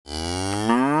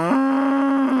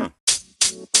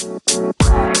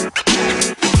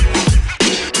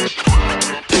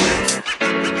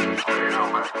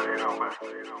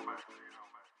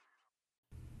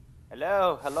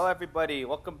Hello, everybody.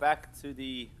 Welcome back to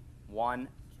the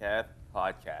Wonkev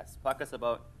Podcast. Podcast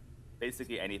about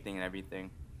basically anything and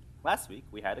everything. Last week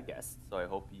we had a guest, so I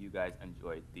hope you guys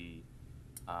enjoyed the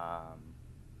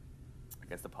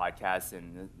podcast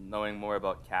and knowing more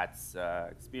about Kat's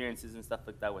experiences and stuff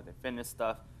like that with the fitness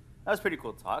stuff. That was pretty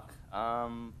cool talk.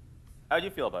 How did you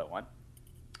feel about it, Juan?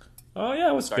 Oh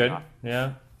yeah, it was Starting good. off.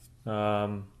 Yeah,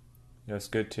 it was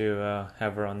good to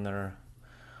have her on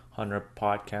her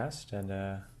podcast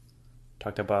and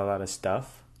talked about a lot of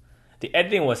stuff. The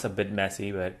editing was a bit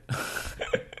messy, but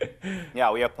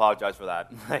Yeah, we apologize for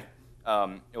that.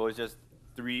 It was just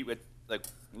three with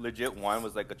legit. One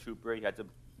was like a trooper. He had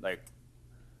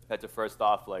to first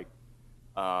off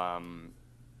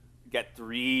get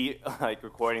three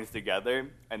recordings together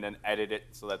and then edit it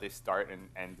so that they start and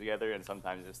end together. And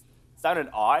sometimes it just sounded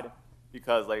odd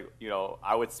because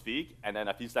I would speak and then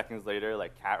a few seconds later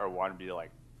Kat or Juan would be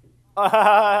like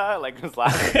just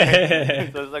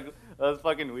laughing. So it's that was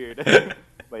fucking weird.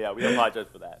 But yeah, we apologize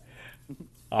for that.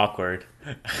 awkward.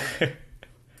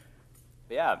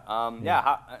 But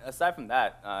aside from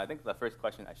that, I think the first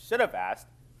question I should have asked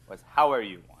was, how are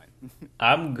you, Juan?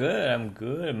 I'm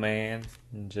good, man.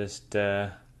 Just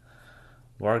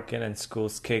working and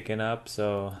school's kicking up,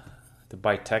 so to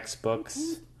buy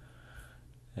textbooks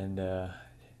and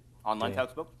Online yeah.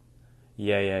 textbook?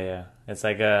 Yeah. It's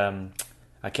like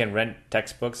I can rent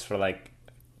textbooks for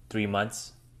 3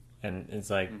 months, and it's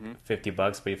 $50.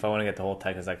 But if I want to get the whole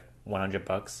text, it's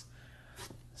 $100.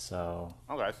 So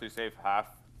Okay, so you save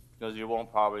half because you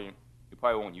probably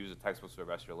won't use the textbooks for the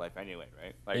rest of your life anyway,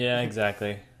 right? yeah,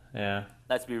 exactly. Yeah.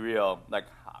 Let's be real.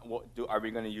 Are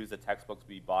we going to use the textbooks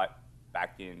we bought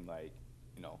back in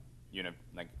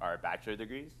our bachelor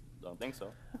degrees? Don't think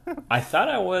so. I thought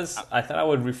I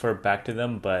would refer back to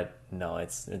them, but no,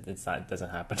 it's not. It doesn't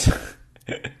happen.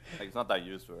 It's not that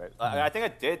useful, right? I think I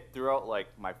did throughout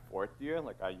my fourth year.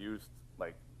 I used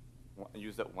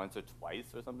it once or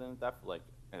twice or something like that for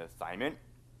an assignment.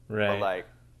 Right. But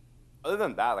other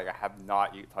than that, I have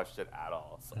not touched it at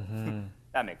all. So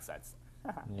that makes sense.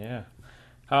 Yeah.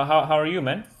 How are you,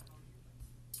 man?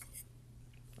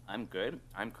 I'm good.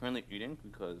 I'm currently eating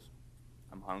because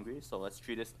I'm hungry. So let's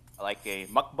treat this like a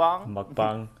mukbang.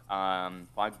 Mukbang.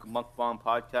 Mukbang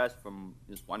podcast from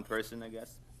just one person, I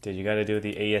guess. Dude, you got to do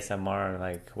the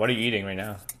ASMR. What are you eating right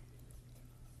now?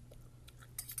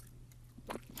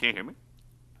 Can you hear me?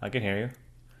 I can hear you.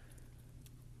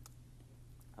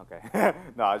 Okay.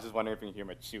 No, I was just wondering if you can hear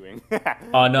my chewing.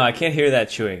 Oh no, I can't hear that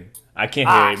chewing. I can't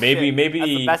hear it. Maybe That's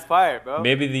the best part, bro.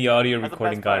 maybe the audio That's the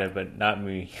recording best got part. it, but not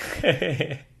me.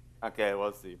 Okay,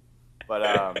 we'll see. But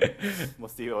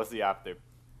we'll see after.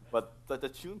 But the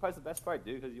chewing part's the best part,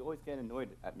 dude, because you always get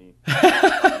annoyed at me.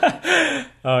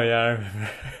 Oh yeah, I remember.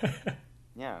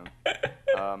 Yeah.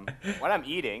 What I'm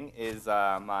eating is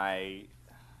the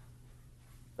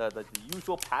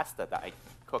usual pasta that I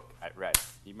cook at Red.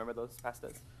 You remember those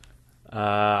pastas?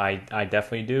 I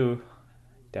definitely do.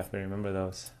 Definitely remember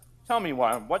those. Tell me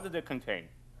what did it contain?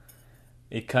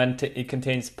 It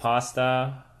contains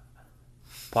pasta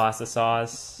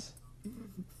sauce,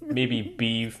 maybe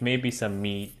beef, maybe some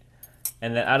meat,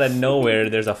 and then out of nowhere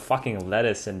there's a fucking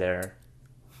lettuce in there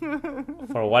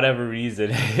for whatever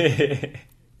reason.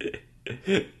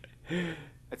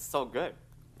 It's so good.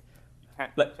 You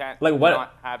can't what?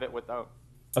 not have it without.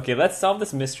 Okay, let's solve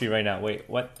this mystery right now. Wait,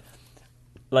 what?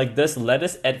 Does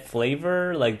lettuce add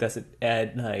flavor? Does it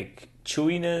add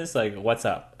chewiness? What's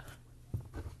up?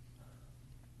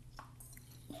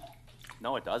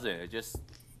 No, it doesn't. It just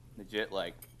legit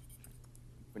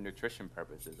for nutrition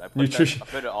purposes. I put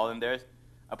it all in there.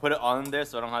 I put it all in there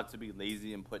so I don't have to be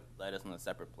lazy and put lettuce on a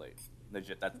separate plate.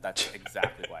 Legit, that's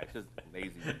exactly why. It's just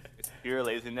laziness. It's pure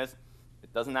laziness.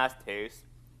 It doesn't have taste.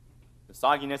 The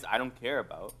sogginess I don't care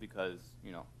about because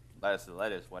lettuce is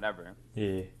lettuce, whatever.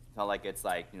 Yeah. It's not like it's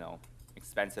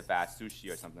expensive ass sushi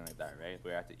or something like that, right?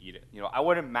 Where I have to eat it. I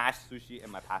wouldn't mash sushi in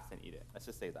my pasta and eat it. Let's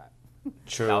just say that.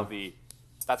 True.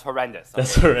 That's horrendous.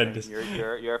 That's horrendous. You're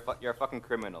a fucking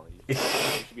criminal. You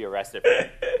should be arrested for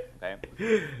that.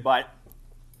 Okay. But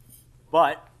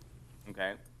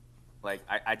okay.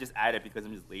 I just add it because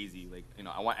I'm just lazy.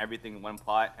 I want everything in one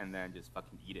pot and then just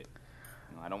fucking eat it.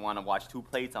 I don't want to watch 2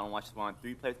 plates. I don't want to watch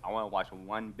 3 plates. I want to watch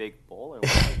one big bowl or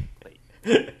one big plate.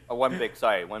 Or one big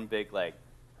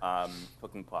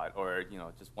cooking pot or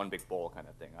just one big bowl kind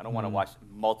of thing. I don't want to watch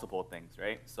multiple things,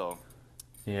 right? So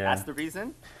Yeah. that's the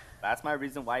reason. That's my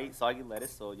reason why I eat soggy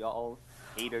lettuce. So y'all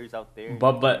haters out there.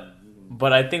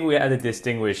 But I think we had to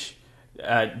distinguish.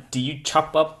 Do you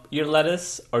chop up your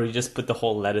lettuce or you just put the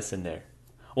whole lettuce in there?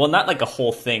 Well, not a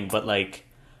whole thing, but like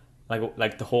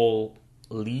the whole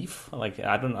leaf. Like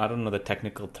I don't know the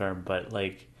technical term, but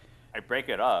like I break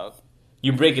it up.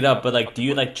 you break it up, but like do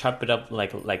you like chop it up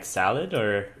like salad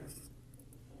or?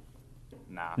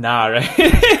 Nah. Nah,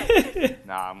 right?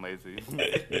 Nah, I'm lazy.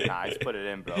 Nah, I just put it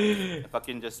in, bro. If I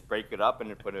can just break it up and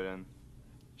then put it in.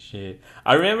 Shit.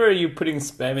 I remember you putting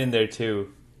spam in there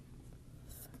too.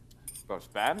 Bro,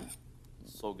 spam?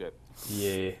 So good.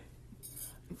 Yeah.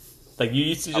 Like you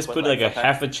used to just put like a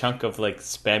half a chunk of like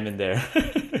spam in there.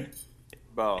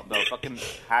 Bro, the fucking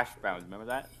hash browns, remember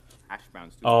that? Hash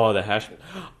browns, dude. Oh, the hash.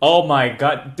 Oh my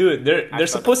god, dude, they're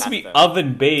supposed to be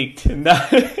oven baked.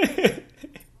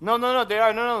 No, they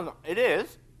are. No. It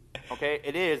is. Okay,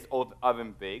 it is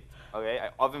oven baked. Okay,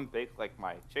 I oven bake like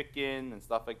my chicken and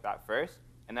stuff like that first,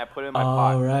 and I put it in my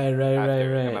pot. Oh, right.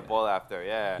 In my bowl after,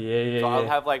 yeah. Yeah. So I'll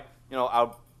have like,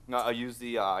 I'll use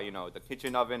the the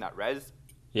kitchen oven at res.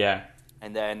 Yeah.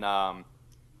 And then I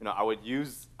would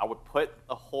put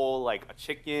a whole like a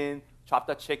chicken, chopped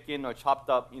up chicken or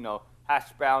chopped up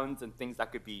hash browns and things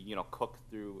that could be cooked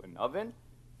through an oven,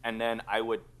 and then I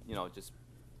would just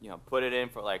put it in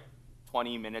for like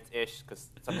 20 minutes ish because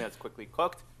it's something that's quickly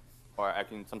cooked, or I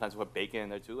can sometimes put bacon in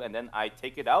there too, and then I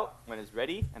take it out when it's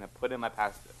ready and I put in my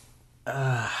pasta.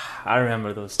 I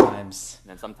remember those times. And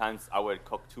then sometimes I would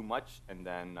cook too much, and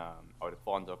then I would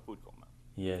fall into a food coma.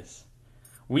 Yes,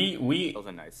 we those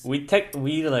are nice. We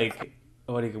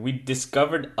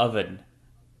discovered oven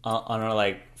on our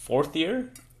like 4th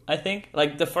year, I think.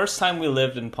 Like the first time we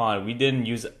lived in Pond, we didn't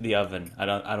use the oven. I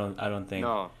don't think.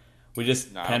 No. We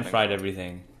just pan fried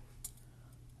everything.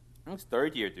 I think it was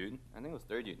 3rd year, dude. I think it was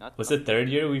 3rd year. Was it 3rd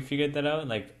year we figured that out?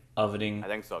 Like ovening. I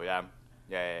think so. Yeah.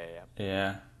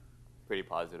 Yeah. Pretty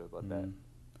positive about that.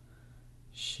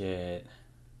 Shit.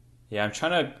 Yeah, I'm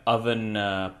trying to oven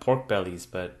pork bellies,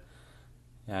 but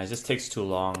yeah, it just takes too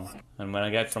long. And when I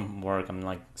get from work, I'm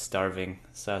like starving.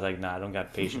 So I was like, nah, I don't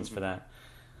got patience for that.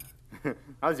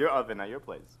 How's your oven at your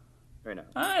place right now?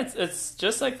 It's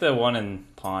just like the one in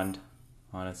Pond,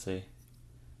 honestly.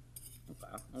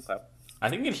 Okay. I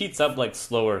think it heats up like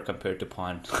slower compared to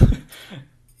Pond.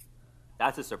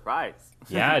 That's a surprise.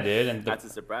 Yeah, dude. And that's a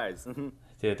surprise.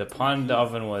 Dude, the Pond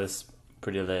oven was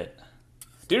pretty lit.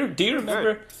 Do you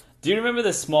remember? Do you remember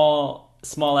the small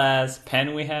ass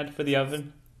pan we had for the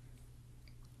oven?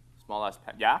 Small ass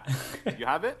pan. Yeah. You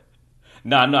have it?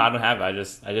 No, I don't have it.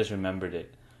 I just remembered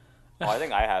it. Oh, I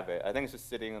think I have it. I think it's just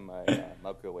sitting in my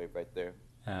microwave right there.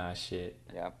 Ah, shit.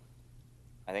 Yeah.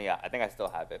 I think I still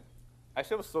have it.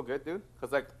 Actually, it was so good, dude.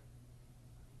 Cause like,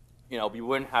 we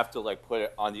wouldn't have to like put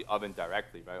it on the oven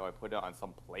directly, right? Or put it on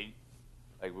some plate.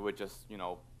 Like we would just,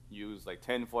 use like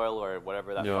tin foil or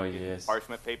whatever that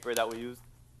parchment paper that we used,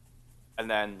 and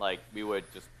then like we would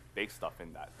just bake stuff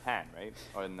in that pan, right?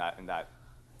 Or in that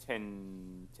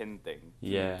tin thing.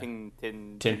 Yeah.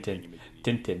 Tintin. Tintin.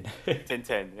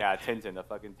 Yeah, Tintin, the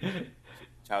fucking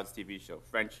child's TV show,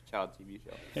 French child TV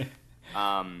show.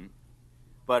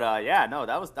 But yeah, no,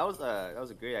 that was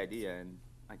a great idea, and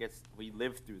I guess we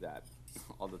lived through that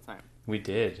all the time. We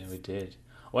did.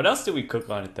 What else did we cook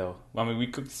on it though? I mean, we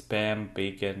cooked spam,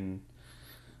 bacon,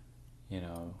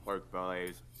 pork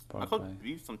bellies. I cook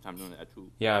beef sometimes on that too.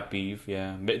 Yeah, beef.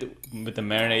 Yeah, with the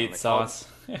marinade sauce.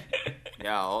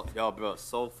 Yeah, yo, bro,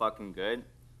 so fucking good.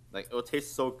 Like it will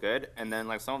taste so good, and then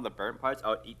like some of the burnt parts I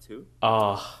would eat too.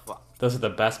 Oh, those are the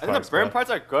best parts. I think the burnt parts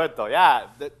are good though. Yeah,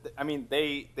 I mean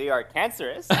they are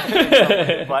cancerous,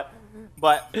 but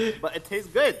it tastes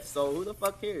good. So who the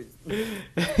fuck cares?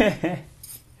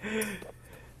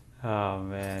 Oh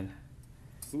man.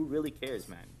 Who really cares,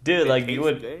 man? Dude, like you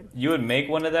would make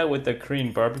one of that with the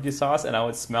Korean barbecue sauce, and I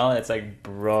would smell it. It's like,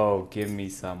 bro, give me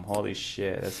some. Holy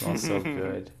shit, that smells so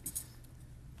good.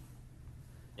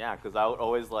 Yeah, because I would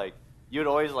always you'd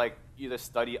always either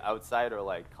study outside or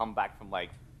like come back from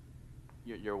like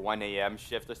your 1 a.m.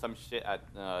 shift or some shit at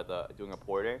doing a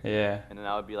porter. Yeah. And then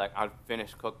I would be like, I'd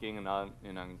finish cooking and I'd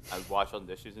wash all the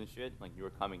dishes and shit. Like you were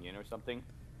coming in or something,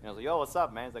 and I was like, yo, what's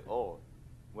up, man? It's like, oh,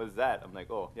 what is that? I'm like,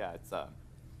 oh yeah, it's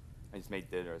I just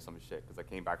made dinner or some shit because I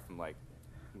came back from like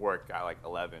work at like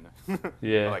 11.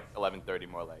 Yeah. Or, like 11:30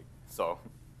 more like. So,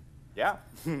 yeah.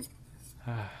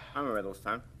 I remember those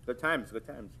times. Good times.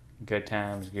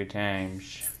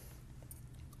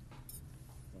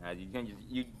 Yeah,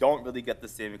 you don't really get the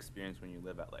same experience when you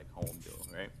live at like home, though,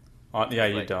 right? Yeah,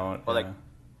 you don't. Or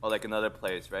like another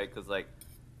place, right? Because like,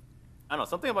 I don't know,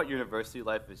 something about university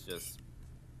life is just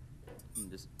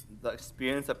the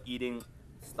experience of eating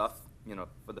stuff,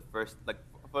 for the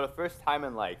first time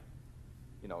in like,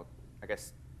 I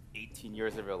guess 18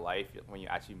 years of your life when you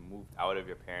actually moved out of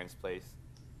your parents' place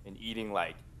and eating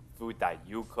like food that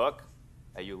you cook,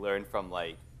 that you learn from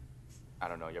like I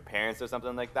don't know, your parents or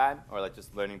something like that, or like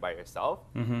just learning by yourself,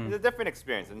 it's a different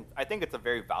experience, and I think it's a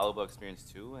very valuable experience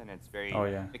too, and it's very,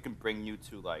 it can bring you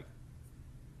to like,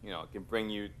 it can bring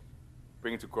you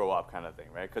to grow up kind of thing,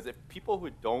 right? Because if people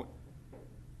who don't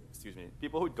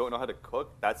know how to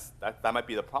cook, that might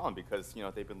be the problem, because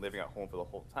they've been living at home for the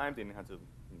whole time, they didn't have to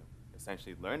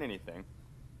essentially learn anything,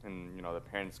 and the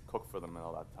parents cook for them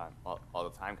all that time, all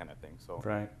the time kind of thing. So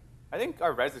I think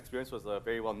our res experience was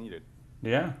very well needed.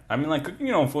 Yeah, I mean, like, cooking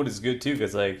your own food is good too,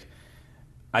 because like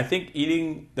I think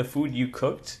eating the food you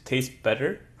cooked tastes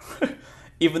better,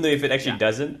 even though if it actually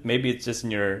doesn't, maybe it's just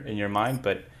in your mind,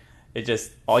 but it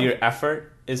just, all your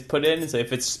effort is put in. So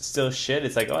if it's still shit,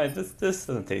 it's like, oh, this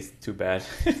doesn't taste too bad.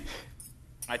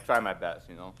 I try my best,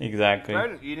 Exactly.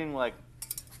 Better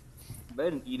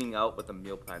than eating out with a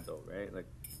meal plan though, right? Like,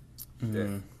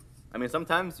 I mean,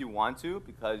 sometimes you want to,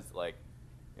 because like,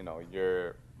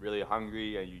 you're really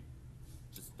hungry and you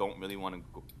just don't really want to,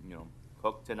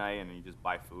 cook tonight, and you just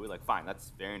buy food. Like, fine,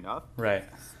 that's fair enough. Right.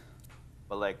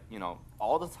 But like,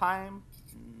 all the time,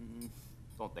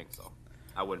 don't think so.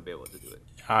 I wouldn't be able to do it.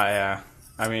 Yeah.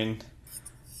 I mean,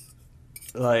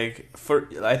 like,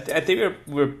 I think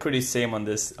we're pretty same on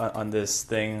this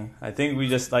thing. I think we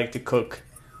just like to cook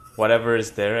whatever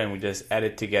is there, and we just add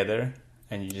it together,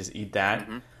 and you just eat that.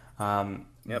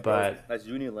 Yeah, but that's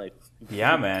uni life.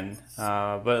 Yeah, man.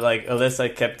 But like,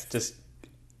 Alyssa kept just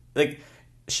like,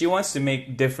 she wants to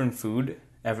make different food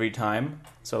every time.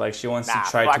 So like, she wants to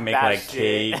try to make like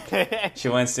cake. She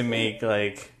wants to make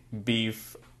like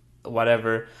beef,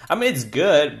 whatever. I mean, it's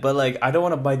good, but like, I don't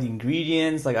want to buy the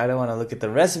ingredients. Like, I don't want to look at the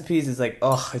recipes. It's like,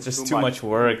 oh, it's just too much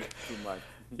work. Too much.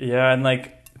 Yeah, and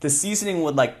like, the seasoning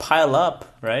would like pile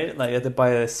up, right? Like, you have to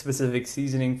buy a specific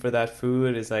seasoning for that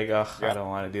food. It's like, oh, I don't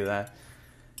want to do that.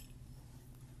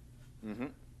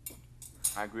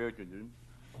 I agree with you, dude.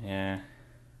 Yeah.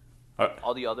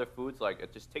 All the other foods, like,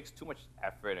 it just takes too much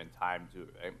effort and time to,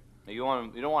 right? Like, you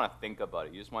don't want to think about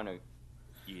it. You just want to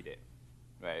eat it,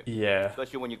 right? Yeah.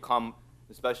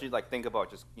 Especially like, think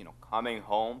about just coming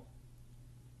home,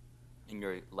 and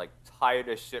you're like tired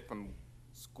as shit from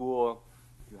school.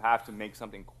 You have to make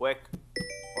something quick,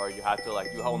 or you have to like,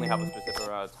 you only have a specific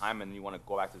amount of time, and you want to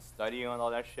go back to studying and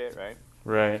all that shit, right?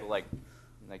 Right. So like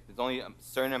there's only a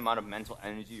certain amount of mental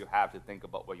energy you have to think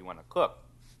about what you want to cook.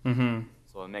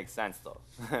 So it makes sense, though.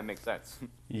 It makes sense.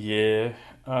 Yeah.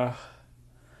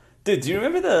 Dude, do you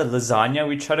remember the lasagna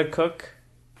we tried to cook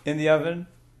in the oven?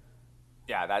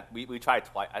 Yeah, that we tried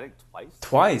twice. I think twice.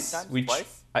 Twice.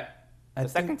 Twice. The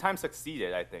second time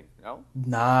succeeded, I think. No.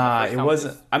 Nah, it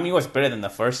wasn't. I mean, it was better than the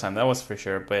first time. That was for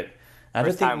sure. But I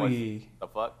don't think we. The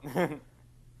fuck.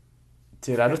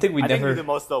 Dude, I don't think we I never. think you did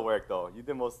most of the work, though. You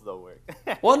did most of the work.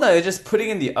 Well, no, it's just putting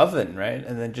in the oven, right,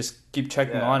 and then just keep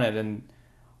checking on it, and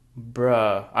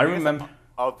bruh, I remember.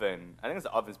 Oven. I think it's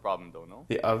the oven's problem, though. No.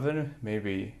 The oven,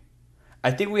 maybe.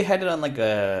 I think we had it on like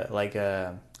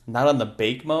a not on the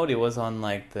bake mode. It was on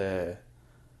like the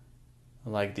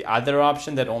other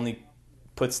option that only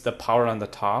puts the power on the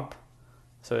top,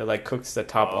 so it like cooks the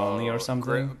top only or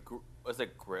something. Was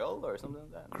it grill or something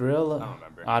like that? Grill? I don't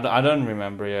remember. I don't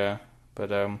remember. Yeah, but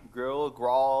grill,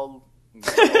 grawl.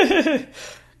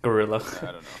 Gorilla. I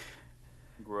don't know.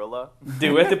 Gorilla.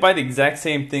 Dude, we have to buy the exact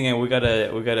same thing, and we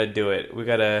gotta do it. We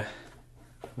gotta.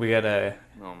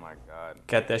 Oh my god.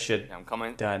 Get that shit. Yeah, I'm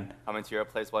coming. Done. Coming to your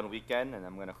place one weekend, and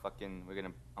I'm gonna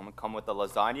come with the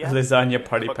lasagna. Lasagna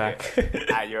party pack.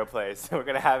 At your place. We're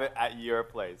gonna have it at your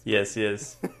place. Yes.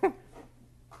 Dude,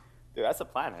 that's a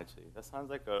plan, actually. That sounds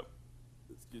like a,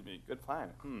 good plan.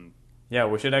 Yeah,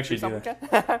 we should actually do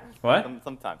that. What?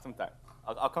 Sometime.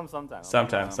 I'll come sometime.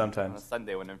 Sometimes. On a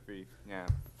Sunday when I'm free. Yeah.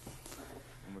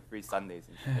 When we're free Sundays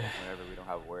and shit. Whenever we don't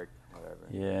have work, whatever.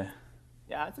 Yeah.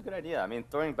 Yeah, that's a good idea. I mean,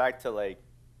 throwing back to like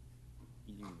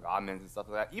eating ramen and stuff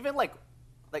like that. Even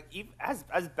even as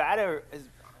bad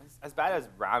as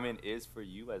ramen is for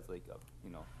you, as like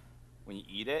when you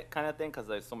eat it kind of thing, because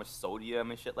there's so much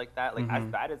sodium and shit like that. Like as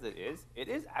bad as it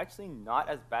is actually not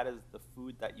as bad as the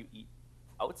food that you eat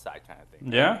outside kind of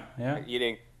thing. Yeah. Like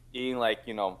eating like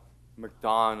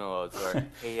McDonald's or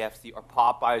KFC or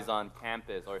Popeyes on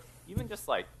campus, or even just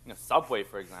like Subway,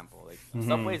 for example. Like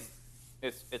Subway's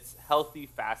it's healthy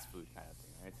fast food kind of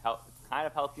thing. Right? It's kind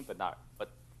of healthy, but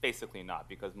basically not,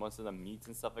 because most of the meats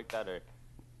and stuff like that are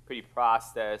pretty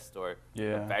processed, or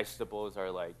the vegetables are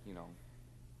like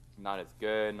not as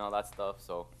good and all that stuff.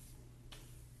 So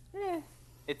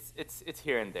it's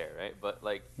here and there, right? But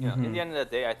like in the end of the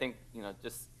day, I think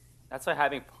just that's why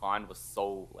having pond was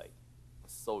so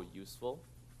useful,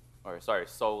 or sorry,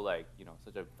 so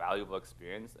such a valuable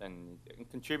experience, and it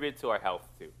contributed to our health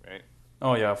too, right?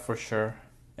 Oh yeah, for sure.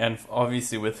 and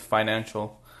obviously with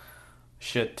financial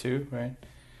shit too, right?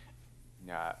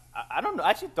 Yeah, I don't know. I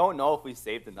actually don't know if we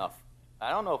saved enough. I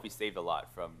don't know if we saved a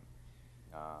lot from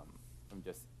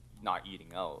just not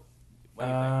eating out. What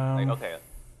do you think? Like, okay,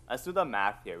 let's do the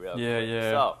math here real quick.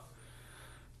 Yeah. So,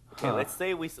 okay, let's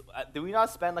say do we not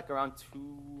spend like around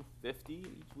 $250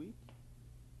 each week?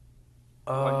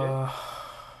 200?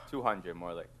 200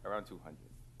 more like around 200.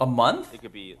 A month? It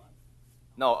could be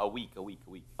a week.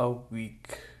 A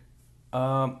week.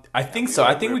 I think so.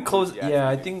 I think we close. Yeah,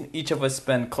 I think each of us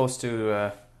spend close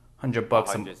to $100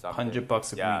 $100 a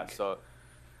week.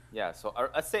 So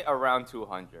let's say around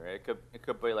 200. Right? It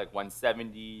could be like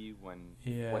 170,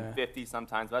 150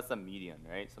 sometimes. But that's the median,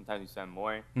 right? Sometimes you spend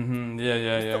more. Mm-hmm.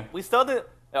 Yeah. We still did.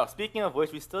 Oh, speaking of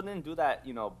which, we still didn't do that.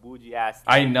 Bougie ass.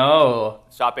 I know.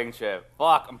 Shopping trip.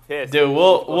 Fuck, I'm pissed. Dude,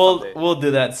 we'll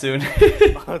do that soon.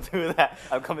 I'll do that.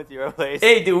 I'm coming to your place.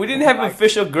 Hey, dude, we didn't have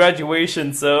official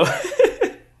graduation, so.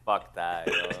 Fuck that,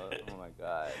 yo. Oh my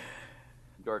god.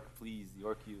 York, please,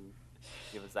 you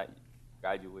give us that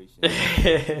graduation.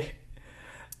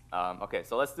 Okay,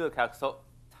 so let's do a calc. So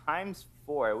times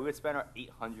 4, we would spend our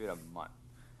 $800 a month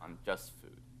on just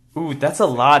food. Ooh, that's a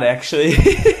lot, actually.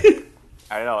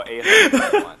 I don't know, $800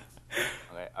 a month.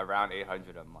 Okay, around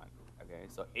 $800 a month. Okay,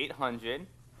 so 800.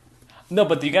 No,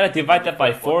 but you gotta divide that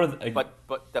by 4.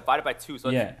 But divided by 2, so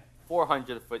it's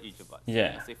 400 for each of us.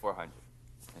 Yeah. Let's say 400.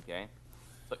 Okay,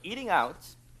 so eating out,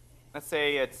 let's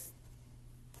say it's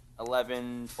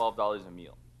 $11, $12 a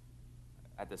meal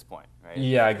at this point, right?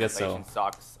 Yeah, I guess Inflation so.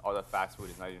 sucks. All the fast food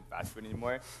is not even fast food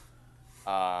anymore.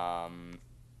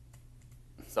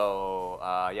 So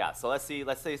let's say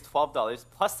it's $12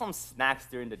 plus some snacks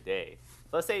during the day.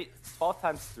 So let's say 12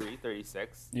 times 3,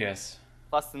 36. Yes.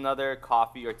 Plus another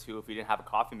coffee or 2 if we didn't have a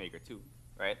coffee maker too,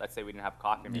 right? Let's say we didn't have a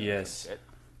coffee maker. Yes.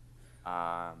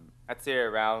 I'd say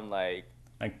around like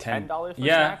 $10 for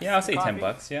yeah, snacks. Yeah, I'll say coffee.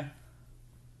 $10. Yeah.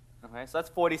 Okay, so that's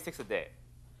 46 a day.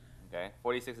 Okay,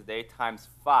 46 a day times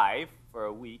 5 for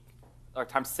a week, or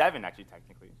times 7 actually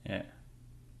technically. Yeah.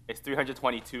 It's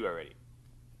 322 already.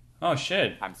 Oh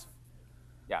shit.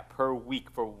 Per week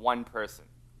for one person.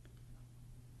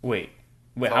 Wait,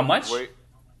 So how much?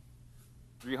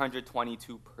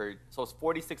 322 per. So it's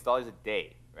 $46 a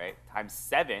day, right? Times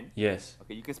 7. Yes.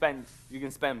 Okay, you can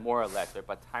spend more or less, right?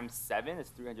 But times 7 is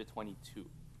 322.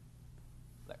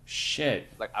 Shit.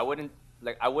 I wouldn't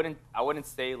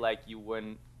say like you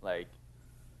wouldn't like.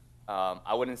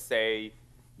 I wouldn't say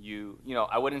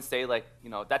I wouldn't say like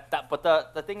that. But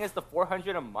the thing is, the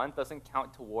 400 a month doesn't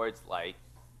count towards like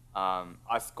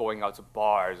us going out to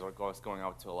bars or us going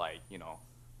out to like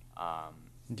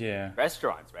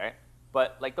restaurants, right?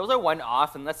 But like those are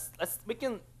one-off, and we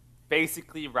can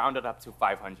basically round it up to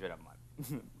 500 a month,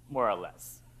 more or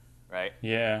less, right?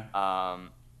 Yeah.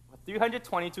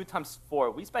 322 times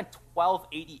 4, we spent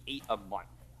 $12.88 a month.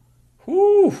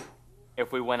 Whew.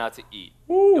 If we went out to eat,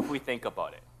 Whew. if we think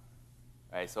about it,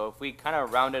 right? So if we kind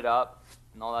of round it up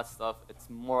and all that stuff, it's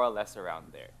more or less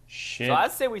around there. Shit. So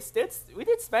I'd say we did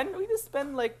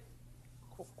spend like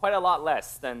quite a lot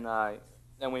less than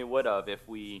we would have if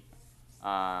we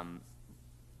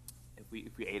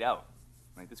ate out.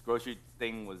 Like this grocery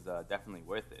thing was definitely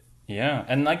worth it. Yeah,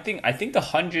 and I think the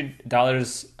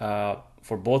 $100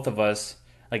 for both of us,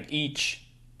 like each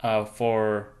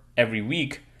for every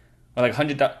week, or like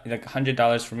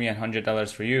 $100 for me and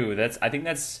 $100 for you. I think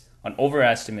that's an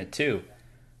overestimate too.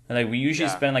 And like we usually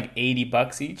spend like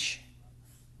 $80 each,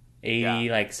 80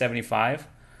 like 75.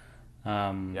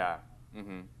 Yeah.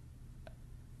 Mm-hmm.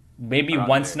 Maybe Around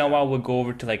once there, in a while we'll go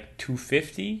over to like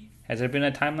 250. Has there been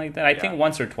a time like that? I think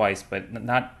once or twice, but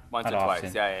not once not or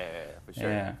often. twice.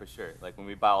 Yeah, for sure. Like when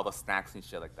we buy all the snacks and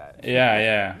shit like that.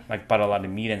 Yeah. Like bought a lot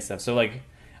of meat and stuff. So like,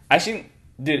 I think,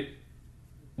 dude,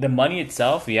 the money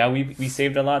itself, we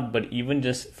saved a lot. But even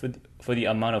just for the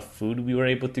amount of food we were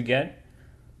able to get,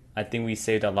 I think we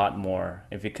saved a lot more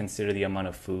if you consider the amount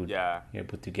of food you're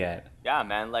able to get. Yeah,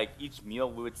 man. Like each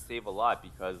meal we would save a lot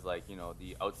because like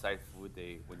the outside food,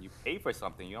 when you pay for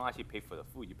something, you don't actually pay for the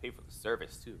food, you pay for the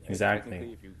service too. Right?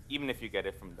 Exactly. Even if you get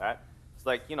it from that, it's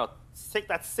like take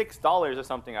that $6 or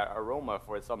something at Aroma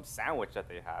for some sandwich that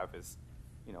they have is,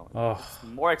 it's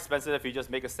more expensive if you just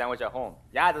make a sandwich at home.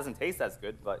 Yeah, it doesn't taste as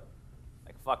good, but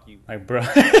like fuck you. Like bro,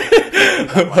 Right?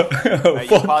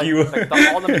 fuck you. Like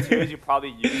all the materials you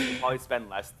probably use, you probably spend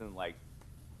less than like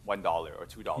 $1 or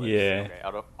 $2. Yeah. Okay,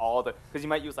 out of all because you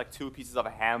might use like 2 pieces of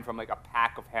ham from like a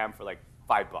pack of ham for like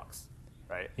 $5,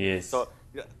 right? Yes. So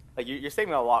like you're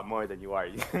saving a lot more than you are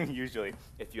usually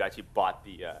if you actually bought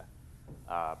the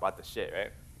shit,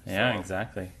 right? Yeah, So,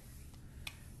 exactly.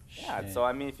 yeah. Shit. So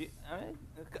I mean,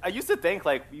 I used to think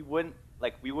like we wouldn't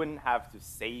like we wouldn't have to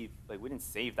save. Like we didn't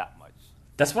save that much.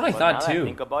 That's what I thought too. Now that I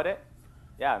think about it,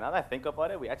 yeah. Now that I think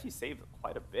about it, we actually saved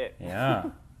quite a bit. Yeah.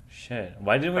 Shit.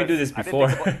 Why didn't we do this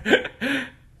before?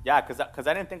 Yeah, because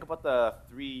I didn't think about the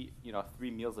 3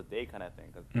 meals a day kind of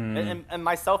thing. And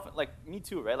myself, like me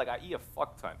too, right? Like I eat a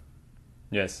fuck ton.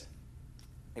 Yes.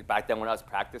 Like back then when I was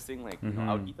practicing, like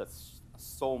I would eat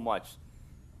so much.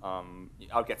 I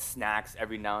would get snacks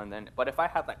every now and then. But if I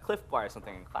had like Cliff Bar or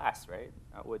something in class, right,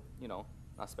 I would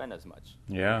not spend as much.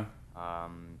 Yeah.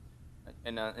 And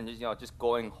just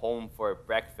going home for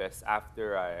breakfast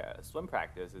after swim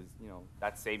practice is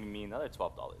that's saving me another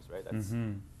 $12, right? That's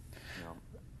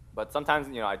But sometimes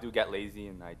I do get lazy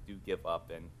and I do give up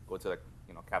and go to the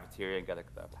cafeteria and get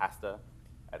like the pasta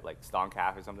at like Stone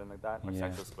Caf or something like that, or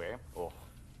Central Square. Oh.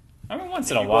 I mean,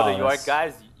 once in a while. If you go to York,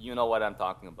 guys, you know what I'm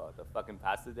talking about. The fucking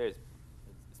pasta there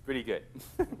it's pretty good.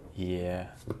 Yeah,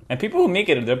 and people who make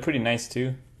it, they're pretty nice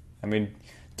too. I mean,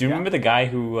 do you remember the guy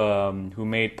who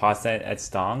made pasta at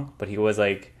Stong, but he was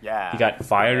like, he got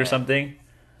fired or something?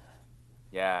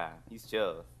 Yeah, he's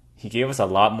chill. He gave us a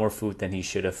lot more food than he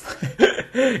should have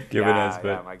given us. But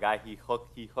yeah, my guy, he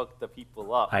hooked the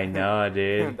people up. I know,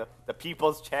 dude. the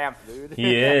people's champ, dude.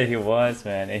 He was,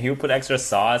 man. And he would put extra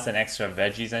sauce and extra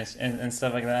veggies and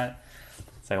stuff like that.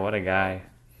 It's like, what a guy.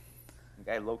 The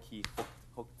guy low-key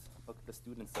hooked the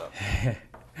students up.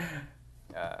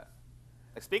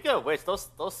 Like, speaking of which, those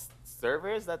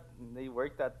servers that they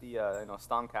worked at the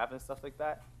Stone Caf and stuff like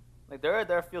that, like there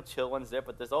are a few chill ones there,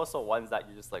 but there's also ones that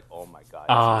you're just like, oh my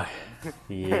god.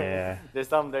 Yeah.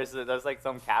 there's like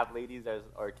some cab ladies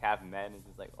or cab men, and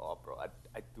just like, oh bro,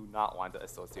 I do not want to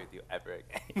associate with you ever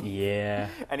again. Yeah.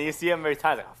 And you see them every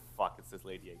time, like, oh fuck, it's this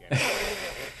lady again.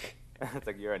 It's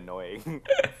like, you're annoying.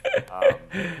 But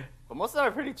most of them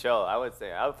are pretty chill, I would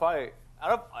say. I would probably,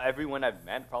 out of everyone I've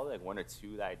met, probably like 1 or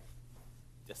 2 that I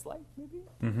dislike, maybe.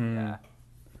 Yeah.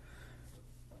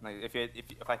 Like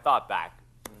if I thought back.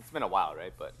 It's been a while,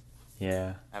 right? But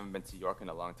yeah, I haven't been to York in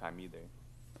a long time either.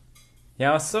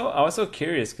 Yeah, I was so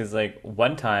curious because like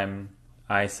one time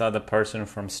I saw the person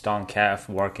from Stone Caf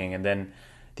working, and then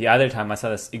the other time I saw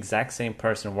this exact same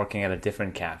person working at a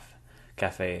different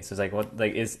cafe. So it's like, what?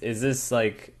 Like, is this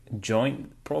like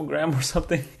joint program or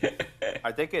something?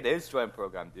 I think it is joint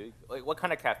program, dude. Like, what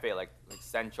kind of cafe? Like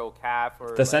Central Caf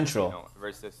or the Central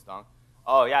versus Stone?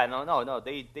 Oh yeah, no.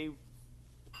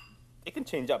 They can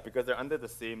change up because they're under the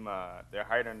same. They're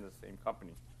hired under the same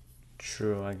company.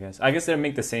 True, I guess. I guess they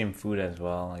make the same food as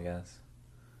well. I guess.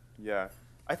 Yeah,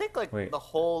 I think like the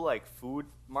whole like food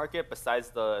market, besides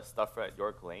the stuff at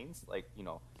York Lanes, like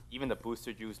even the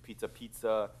Booster Juice,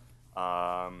 Pizza,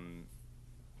 and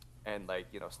like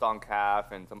Stone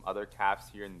Caf and some other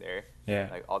cafes here and there. Yeah.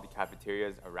 Like all the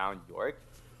cafeterias around York.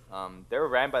 They were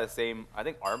ran by the same. I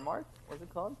think Armark was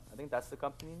it called? I think that's the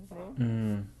company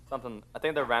name. Something. I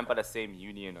think they're ran by the same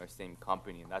union or same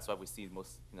company, and that's why we see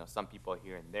most. Some people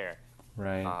here and there.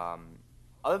 Right.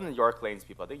 Other than the York Lanes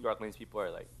people, I think York Lanes people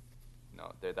are like,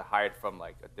 they're hired from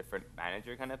like a different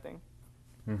manager kind of thing.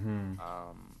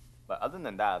 But other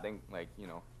than that, I think like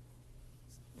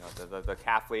the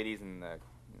calf ladies and the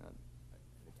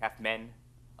calf men.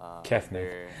 Calf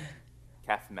men.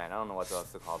 Calf men. I don't know what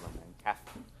else to call them, man.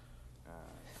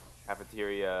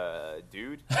 Cafeteria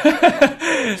dude.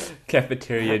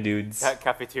 Cafeteria dudes.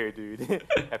 Cafeteria dude.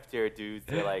 Cafeteria dudes.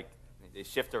 They're like they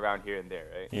shift around here and there,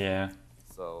 right? Yeah.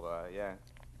 So yeah,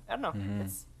 I don't know.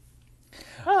 It's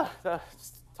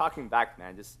just talking back,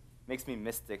 man. Just makes me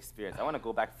miss the experience. I want to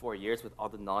go back 4 years with all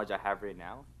the knowledge I have right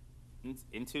now,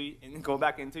 and go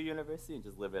back into university and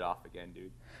just live it off again,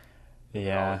 dude.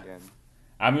 Yeah.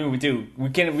 I mean, we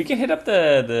can hit up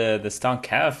the Stone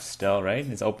Caf still, right?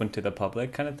 It's open to the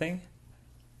public, kind of thing.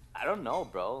 I don't know,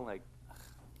 bro. Like,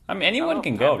 I mean, anyone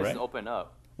can go, right? Open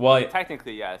up. Well,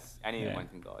 technically, yes, anyone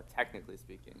can go. Technically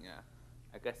speaking, yeah,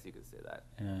 I guess you could say that.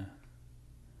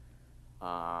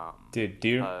 Yeah. Dude, do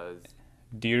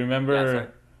you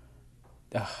remember?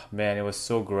 Yeah, oh, man, it was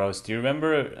so gross. Do you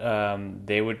remember?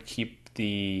 They would keep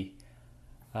the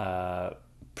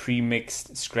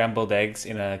pre-mixed scrambled eggs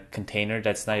in a container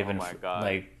that's not even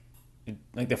like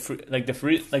the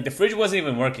fridge wasn't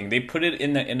even working. They put it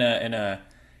in a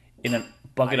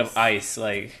bucket of ice.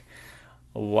 Like,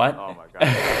 what? Oh my god,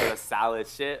 the salad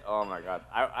shit. Oh my god,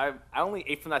 I only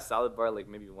ate from that salad bar like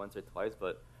maybe once or twice,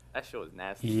 but that shit was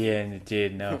nasty. Yeah, and it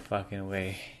did. No fucking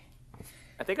way.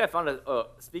 I think I found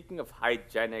speaking of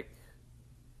hygienic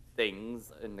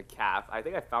things in the calf, I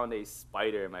think I found a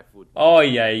spider in my food. Oh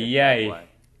yeah.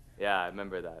 Yeah, I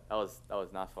remember that. That was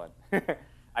not fun.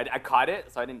 I caught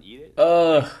it, so I didn't eat it.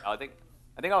 I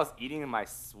think I was eating in my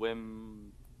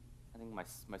swim. I think my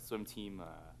swim team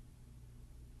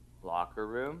locker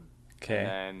room. Okay.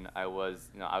 And I was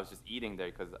just eating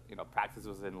there because practice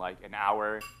was in like an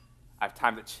hour. I have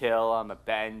time to chill on the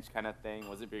bench, kind of thing.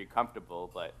 Wasn't very comfortable,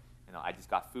 but I just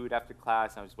got food after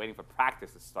class. And I was waiting for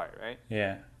practice to start, right?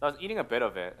 Yeah. So I was eating a bit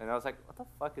of it, and I was like, "What the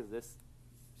fuck is this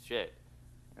shit?"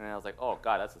 And then I was like, "Oh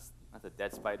God, that's a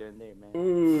dead spider in there, man."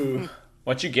 Ooh.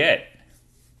 What'd you get?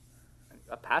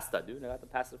 A pasta, dude. I got the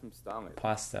pasta from Stomach.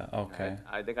 Pasta. Okay.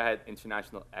 I think I had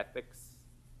international ethics,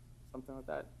 something like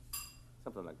that.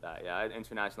 Yeah, I had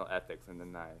international ethics, and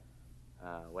then I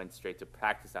went straight to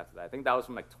practice after that. I think that was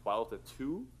from like 12 to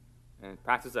 2, and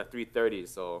practice at 3:30.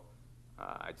 So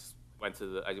I just went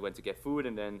to get food,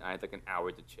 and then I had like an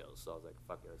hour to chill. So I was like,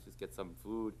 fuck it, let's just get some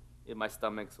food in my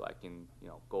stomach so I can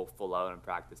go full out and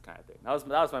practice, kind of thing. That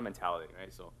was my mentality,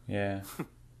 right? So yeah.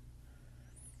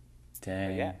 Dang.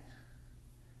 But yeah.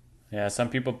 Yeah, some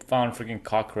people found freaking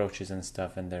cockroaches and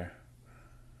stuff in there.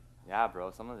 Yeah,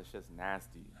 bro. Some of the shit's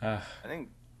nasty. Ugh. I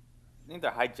think their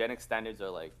hygienic standards are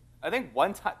like. I think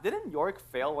one time didn't York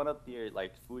fail one of their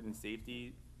like food and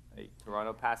safety like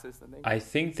Toronto passes. I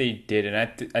think they did,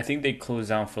 and I think they closed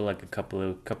down for like a couple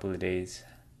of days.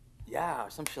 Yeah, or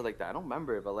some shit like that. I don't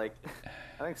remember, but like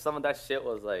I think some of that shit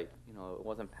was like it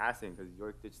wasn't passing because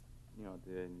York just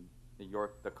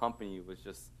the company was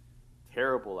just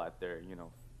terrible at their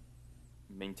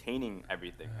maintaining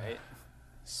everything, right?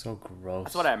 So gross.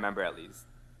 That's what I remember, at least.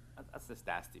 That's just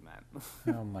nasty, man.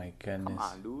 Oh my goodness. Come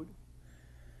on,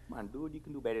 dude. You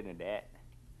can do better than that.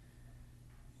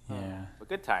 Yeah. But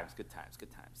good times.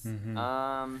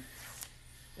 Mm-hmm.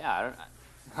 Yeah,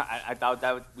 I thought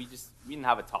that we didn't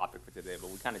have a topic for today, but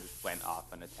we kind of just went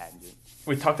off on a tangent.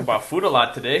 We talked about food a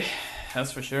lot today.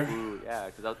 That's for sure. Food, yeah,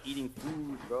 because I was eating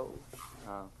food, bro.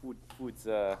 Food's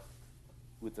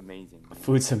amazing. Man.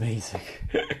 Food's amazing.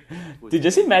 Dude,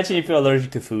 just imagine if you're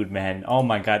allergic to food, man. Oh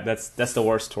my god, that's the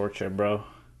worst torture, bro.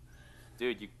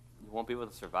 Dude, you won't be able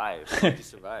to survive. How would you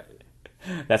survive?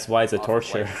 That's why it's a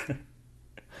torture.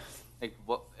 Like,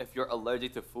 what if you're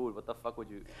allergic to food? What the fuck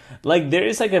would you? Like, there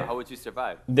is like how would you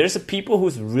survive? There's a people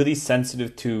who's really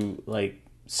sensitive to like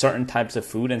certain types of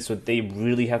food, and so they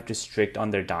really have to strict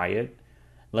on their diet.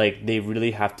 Like, they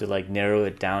really have to like narrow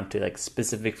it down to like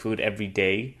specific food every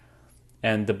day.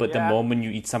 And the moment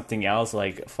you eat something else,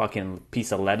 like a fucking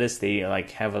piece of lettuce, they like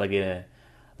have like a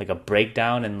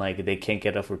breakdown and like they can't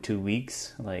get up for 2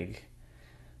 weeks. Like,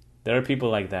 there are people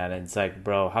like that, and it's like,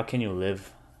 bro, how can you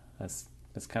live? That's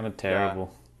kind of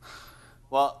terrible. Yeah.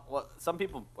 Well, some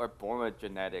people are born with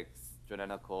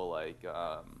genetical like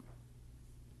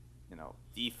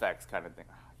defects kind of thing.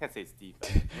 I can't say it's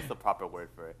defect. What's the proper word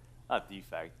for it? Not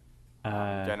defect.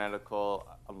 Genetical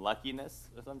unluckiness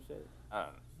or some shit. I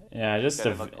don't know. Yeah, just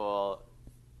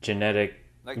genetic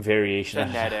like variation.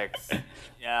 Genetics.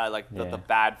 Yeah, like the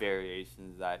bad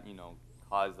variations that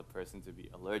cause the person to be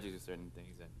allergic to certain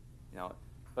things, and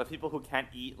but people who can't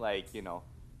eat like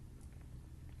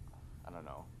I don't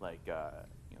know, like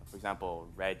for example,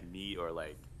 red meat or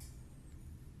like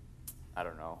I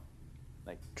don't know,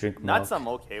 like drink nuts. milk. I'm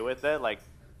okay with it. Like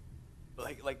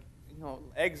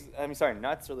eggs. I mean, sorry,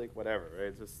 nuts are like whatever, right?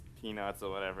 It's just peanuts or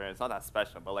whatever. It's not that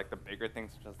special. But like the bigger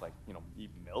things, just like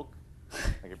eat milk.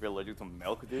 Like if you're allergic to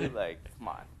milk, dude, like come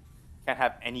on, can't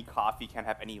have any coffee, can't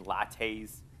have any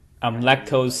lattes. I'm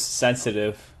lactose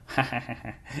sensitive.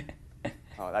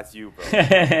 Oh, that's you, bro.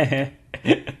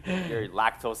 You're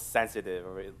lactose sensitive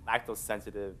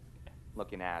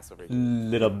looking ass over here.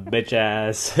 Little bitch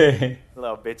ass.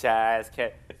 Little bitch ass.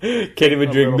 Can't even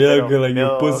drink milk like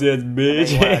you pussy ass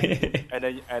bitch. And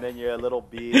then you're a little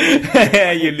bitch.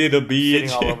 You little bitch.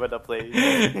 Shitting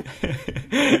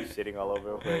all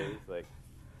over the place. Like,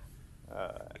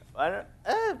 I don't.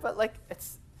 But like it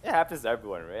happens to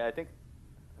everyone, right? I think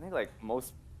like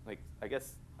most, like I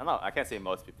guess I don't know. I can't say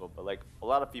most people, but like a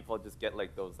lot of people just get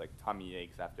like those like tummy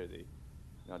aches after they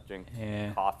drink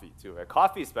coffee too. Right?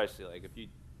 Coffee especially, like if you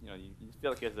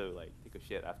feel like you have to like take a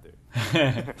shit after.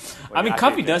 I mean,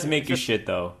 coffee does make you shit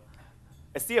though.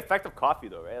 It's the effect of coffee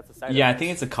though, right? That's a side effect. I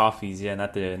think it's the coffees. Yeah,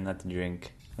 not the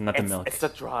drink, not the milk. It's the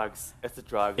drugs.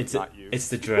 It's not you. It's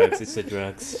the drugs. It's the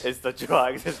drugs. It's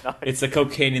not. It's the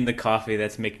cocaine in the coffee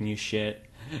that's making you shit.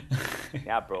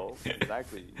 Yeah, bro.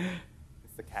 Exactly.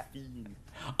 It's the caffeine.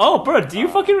 Oh, bro, do you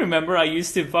fucking remember I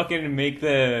used to fucking make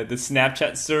the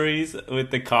Snapchat stories with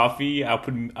the coffee? I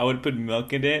would put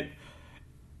milk in it.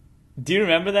 Do you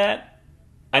remember that?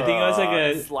 I think it was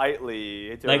like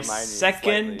slightly. Like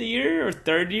second year or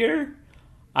third year.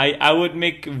 I would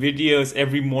make videos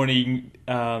every morning.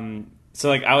 So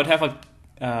like I would have a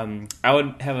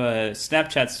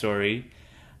Snapchat story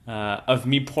of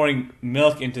me pouring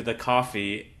milk into the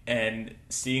coffee and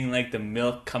seeing like the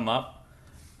milk come up.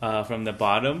 from the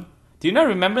bottom. Do you not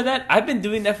remember that? I've been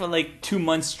doing that for like 2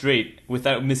 months straight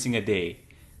without missing a day.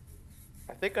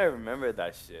 I think I remember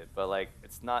that shit, but like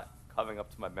it's not coming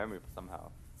up to my memory somehow.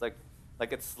 It's like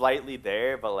it's slightly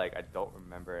there, but like I don't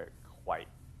remember it quite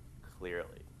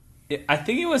clearly. I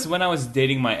think it was when I was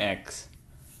dating my ex.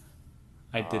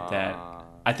 I did that.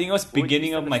 I think it was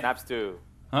beginning of my snaps to.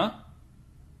 Huh?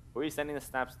 Who are you sending the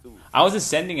snaps to? I was just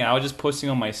sending it. I was just posting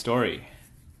on my story.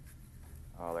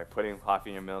 Oh, like putting coffee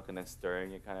in your milk and then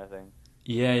stirring it kind of thing?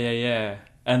 Yeah.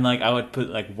 And like I would put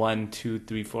like 1, 2,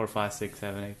 3, 4, 5, 6,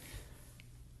 7, 8.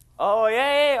 Oh,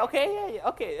 yeah. Okay.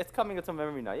 It's coming into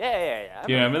memory now. Yeah.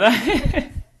 Do you remember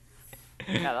that?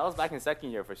 Yeah, that was back in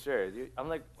second year for sure. I'm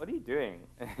like, what are you doing?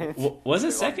 Was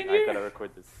it second year? I gotta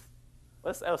record this.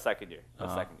 It was second year. I think it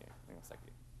was second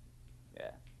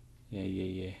year.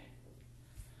 Yeah.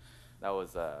 That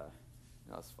was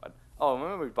fun. Oh,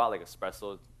 remember we bought like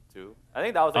espresso too? I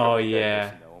think that was like a really good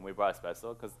addition, though, when we brought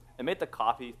espresso, because it made the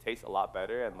coffee taste a lot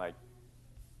better, and like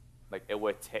it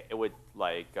would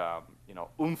like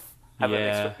oomph, have an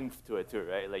extra oomph to it too,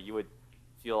 right? Like you would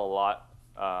feel a lot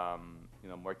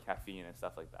more caffeine and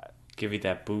stuff like that. Give you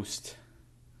that boost.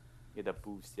 Yeah, the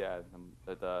boost,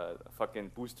 the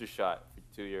fucking booster shot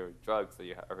to your drugs that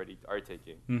you already are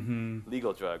taking. Mm-hmm.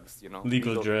 Legal drugs,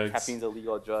 Legal drugs. Caffeine's a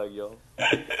legal drug, yo.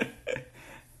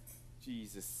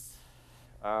 Jesus.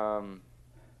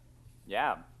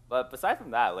 Yeah, but aside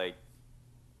from that, like,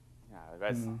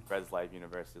 res life,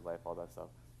 university life, all that stuff.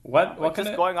 What kind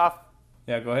of... going off...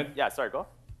 Yeah, go ahead. Yeah, sorry, go.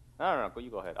 No, you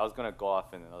go ahead. I was gonna go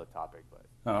off in another topic, but...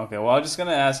 Oh, okay. Well, I was just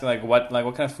gonna ask, what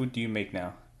kind of food do you make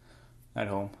now at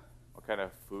home? What kind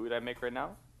of food I make right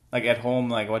now? Like at home,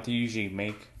 like what do you usually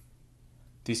make?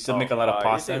 Do you still make a lot of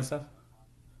pasta and stuff?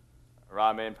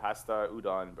 Ramen, pasta,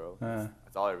 udon, bro.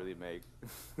 That's all I really make.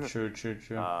 True.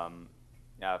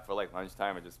 Yeah, for like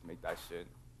lunchtime, I just make that shit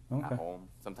at home.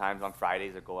 Sometimes on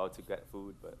Fridays, I go out to get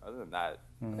food, but other than that,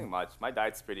 nothing much. My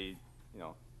diet's pretty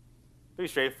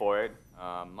straightforward.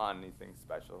 Not anything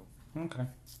special. Okay.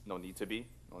 No need to be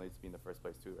in the first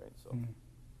place too, right? So,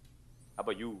 how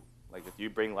about you? Like, do you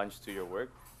bring lunch to your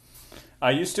work?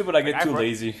 I used to, but I get too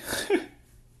lazy.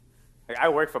 Like, I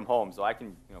work from home, so I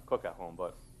can cook at home.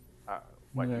 But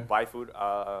you buy food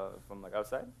from like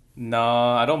outside? No,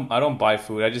 I don't buy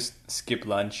food. I just skip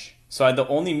lunch. So the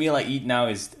only meal I eat now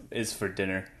is for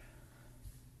dinner.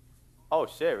 Oh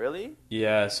shit! Really?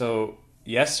 Yeah. So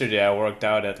yesterday I worked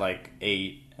out at like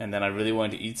 8, and then I really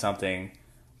wanted to eat something,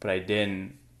 but I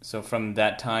didn't. So from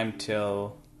that time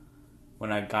till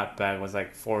when I got back was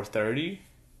like 4:30.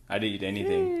 I didn't eat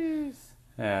anything. Jeez.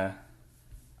 Yeah.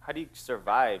 How do you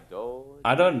survive, though?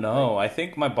 I don't know. I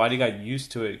think my body got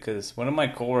used to it because one of my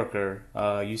coworker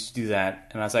used to do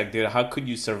that, and I was like, dude, how could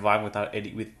you survive without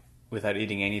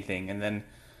eating anything? And then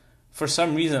for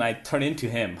some reason, I turned into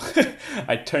him. What the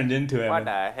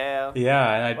hell?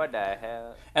 Yeah. What the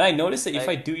hell? And I noticed that if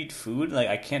I do eat food, like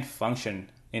I can't function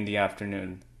in the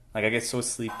afternoon. Like I get so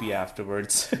sleepy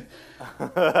afterwards.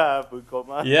 Food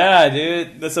coma? Yeah,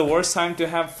 dude. That's the worst time to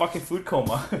have fucking food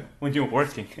coma when you're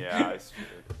working. Yeah, it's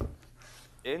true.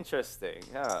 Interesting.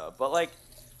 Yeah, but like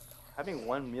having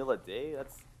one meal a day,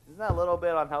 isn't that a little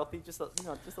bit unhealthy? Just a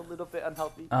little bit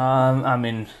unhealthy. I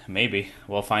mean, maybe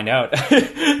we'll find out.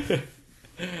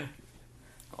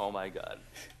 Oh my god,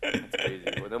 that's crazy.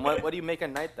 Well, then what do you make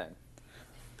at night then?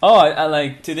 Oh, I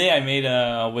like today. I made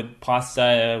with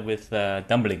pasta with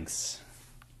dumplings.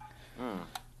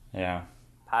 Yeah.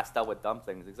 Pasta with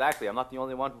dumplings. Exactly. I'm not the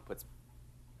only one who puts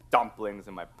dumplings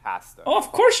in my pasta. Oh,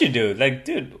 of course you do. Like,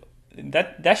 dude,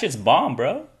 that shit's bomb,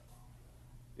 bro.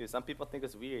 Dude, some people think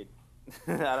it's weird.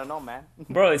 I don't know, man.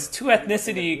 Bro, it's two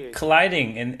ethnicity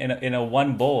colliding in a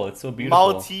one bowl. It's so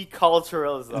beautiful.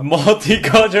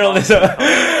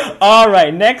 Multiculturalism. All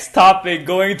right, next topic.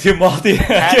 Going to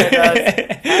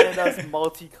Canada's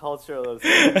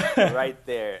multiculturalism, right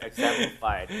there,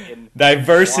 exemplified in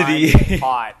diversity,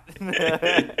 pot,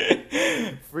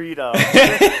 freedom,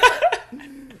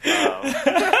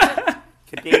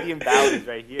 Canadian values,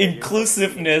 right here.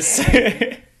 Inclusiveness.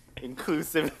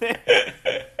 Inclusiveness.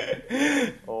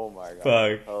 Oh my god.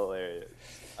 Fuck. Hilarious.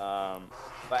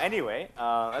 But anyway,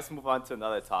 let's move on to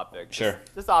another topic. Sure.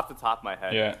 Just off the top of my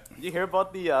head. Yeah. Did you hear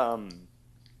about the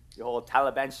whole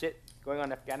Taliban shit going on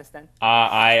in Afghanistan?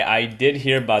 I did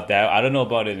hear about that. I don't know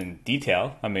about it in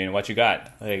detail. I mean, what you got?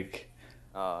 Like.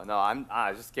 No,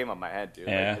 it just came up my head, dude.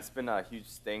 Yeah. Like, it's been a huge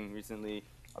thing recently.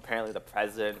 Apparently, the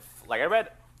president. Like, I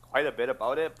read quite a bit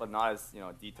about it, but not as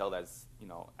detailed as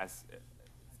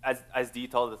as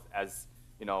detailed as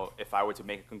if I were to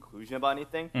make a conclusion about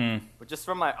anything. But just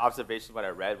from my observation, what I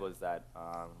read was that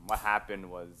what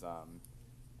happened was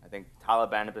I think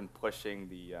Taliban have been pushing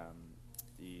the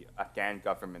Afghan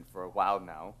government for a while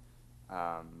now.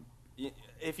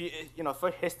 If for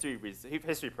history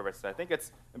purposes, I think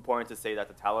it's important to say that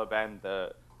the Taliban,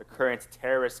 the current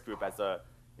terrorist group, as a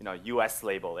U.S.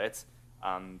 label,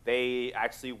 they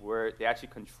actually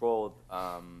controlled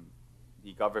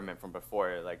the government from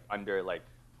before, like under like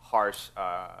harsh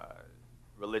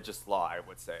religious law, I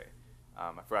would say.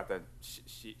 I forgot the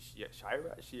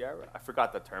Shira. I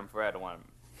forgot the term for it. I don't want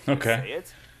to say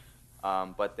it.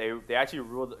 But they actually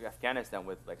ruled Afghanistan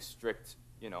with like strict,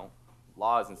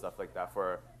 laws and stuff like that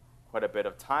for quite a bit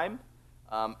of time.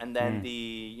 And then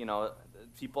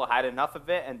people had enough of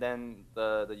it, and then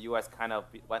the U.S. kind of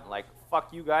went like,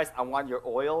 fuck you guys, I want your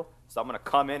oil, so I'm going to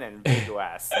come in and invade your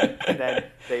ass. And then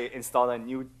they installed a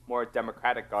new, more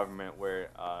democratic government where,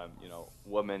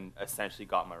 women essentially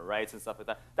got more rights and stuff like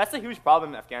that. That's a huge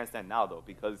problem in Afghanistan now, though,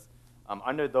 because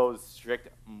under those strict,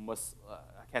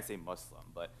 I can't say Muslim,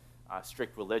 but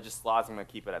strict religious laws, I'm going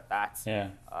to keep it at that.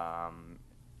 Yeah.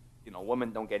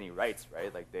 Women don't get any rights,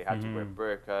 right? Like they have to wear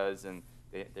burqas, and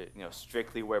they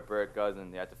strictly wear burqas,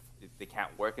 and they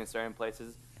can't work in certain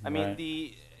places. I mean,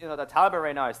 the Taliban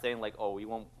right now is saying like, oh, we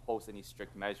won't post any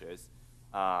strict measures,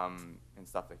 and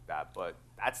stuff like that. But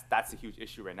that's a huge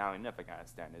issue right now in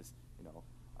Afghanistan. Is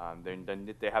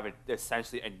they have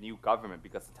essentially a new government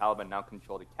because the Taliban now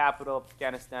control the capital of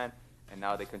Afghanistan, and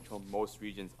now they control most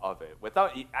regions of it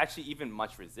without actually even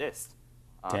much resist.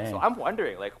 So I'm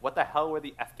wondering, like, what the hell were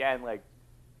the Afghan like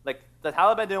the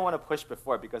Taliban didn't want to push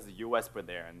before because the U.S. were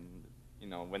there, and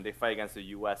when they fight against the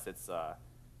U.S., it's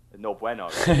no bueno.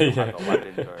 Right? They don't have the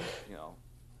weapons or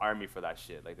army for that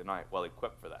shit. Like they're not well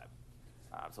equipped for that.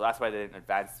 So that's why they didn't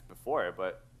advance before.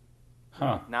 But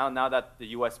now that the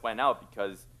U.S. went out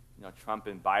because Trump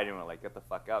and Biden were like, get the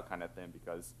fuck out kind of thing,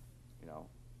 because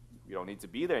we don't need to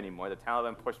be there anymore. The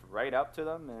Taliban pushed right up to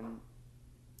them, and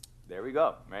there we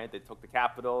go, right? They took the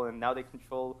capital, and now they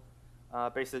control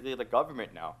basically the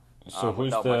government now. So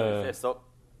who's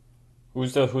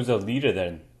the leader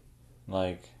then?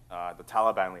 Like the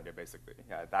Taliban leader, basically.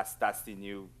 Yeah, that's the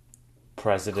new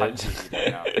president.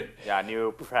 Leader now. Yeah,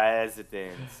 new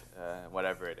president,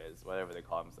 whatever it is, whatever they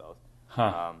call themselves.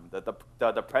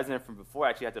 The president from before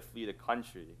actually had to flee the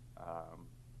country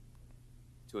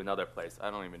to another place. I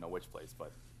don't even know which place,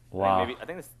 but wow. I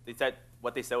think they said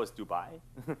what they said was Dubai.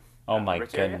 Oh my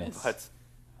goodness! But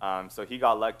so he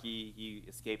got lucky. He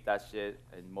escaped that shit,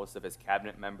 and most of his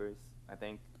cabinet members, I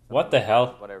think. What the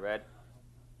hell? What I read.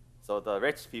 So the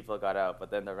rich people got out, but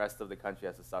then the rest of the country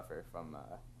has to suffer from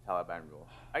Taliban rule.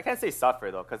 I can't say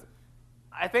suffer though, because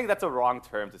I think that's a wrong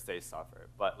term to say suffer.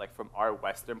 But like from our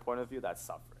Western point of view, that's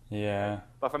suffering. Yeah.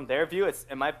 But from their view,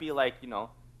 it might be like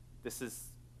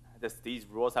these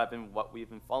rules have been what we've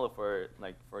been following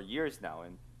for years now,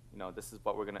 and this is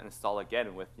what we're gonna install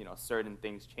again with certain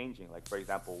things changing. Like for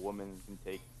example, women can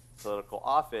take political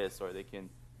office, or they can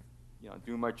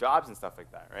do more jobs and stuff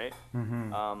like that, right?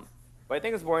 Mm-hmm. But I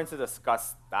think it's important to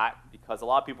discuss that because a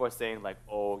lot of people are saying like,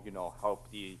 oh, help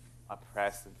the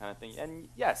oppressed and kind of thing. And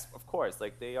yes, of course,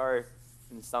 like they are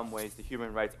in some ways, the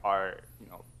human rights are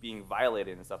being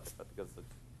violated and stuff like that because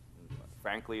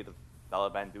frankly the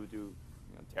Taliban do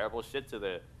terrible shit to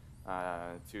the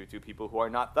to people who are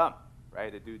not them,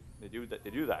 right? They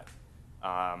do that.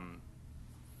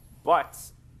 But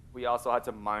we also had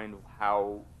to mind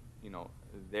how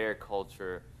their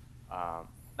culture.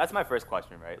 That's my first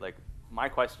question, right? Like my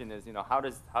question is, how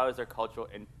is their cultural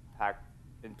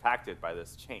impacted by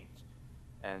this change?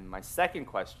 And my second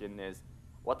question is,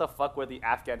 what the fuck were the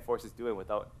Afghan forces doing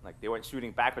without, like, they weren't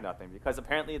shooting back or nothing? Because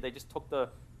apparently they just took the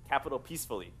capital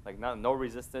peacefully, like no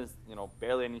resistance,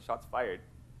 barely any shots fired.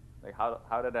 Like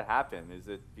how did it happen? Is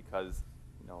it because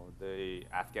the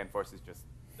Afghan forces just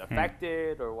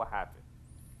defected, or what happened?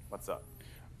 What's up?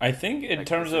 I think in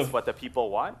terms of what the people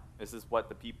want, is this what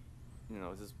the people,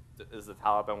 is the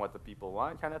Taliban what the people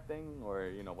want kind of thing,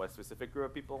 or what specific group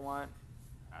of people want?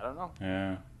 I don't know.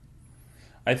 Yeah,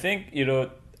 I think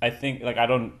like I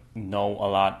don't know a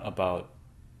lot about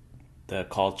the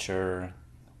culture,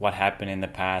 what happened in the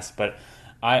past, but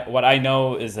what I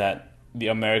know is that the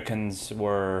Americans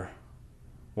were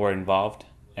involved,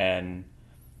 and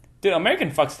dude,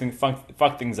 American fuck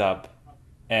things up,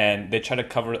 and they try to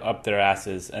cover up their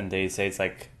asses, and they say it's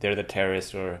like they're the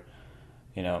terrorists, or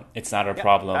it's not our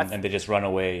problem, and they just run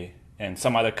away, and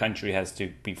some other country has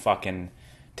to be fucking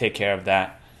take care of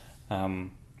that.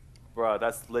 Bro,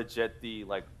 that's legit the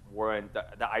like war and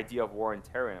the idea of war and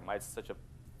terror. It's such a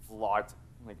flawed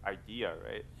idea,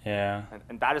 right? Yeah.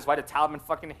 And that is why the Taliban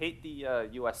fucking hate the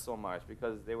U.S. so much,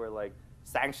 because they were like,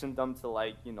 sanction them to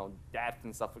like death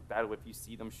and stuff like that. If you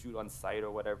see them shoot on sight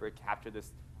or whatever, capture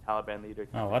this Taliban leader.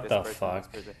 Oh, what the fuck?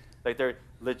 Like they're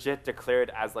legit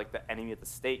declared as like the enemy of the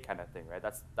state kind of thing, right?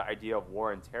 That's the idea of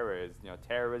war and terror. Is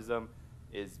terrorism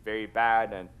is very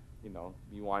bad, and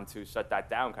you want to shut that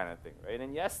down kind of thing, right?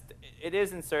 And yes, it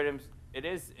is in certain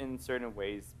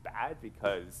ways bad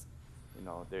because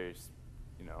there's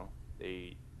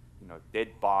they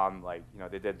did bomb like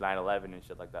they did 9/11 and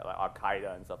shit like that, like Al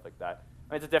Qaeda and stuff like that.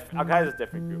 I mean, Al Qaeda is a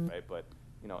different group, right? But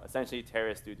essentially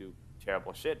terrorists do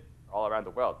terrible shit all around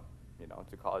the world,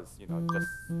 to cause just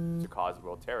to cause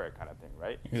world terror kind of thing,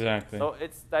 right? Exactly. So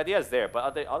the idea is there, but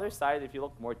on the other side, if you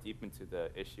look more deep into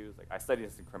the issues, like I studied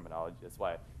this in criminology, that's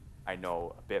why I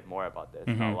know a bit more about this,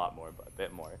 not a lot more, but a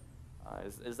bit more.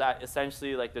 Is that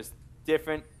essentially like there's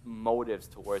different motives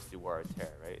towards the war on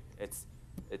terror, right? It's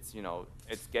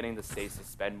getting the states to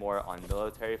spend more on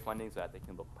military funding so that they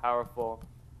can look powerful.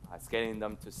 It's getting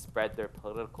them to spread their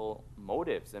political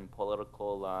motives and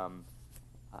political,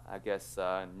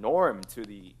 norm to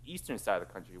the eastern side of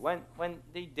the country when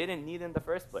they didn't need it in the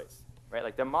first place, right?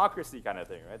 Like democracy kind of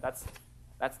thing, right? That's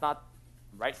not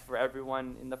right for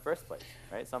everyone in the first place,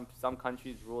 right? Some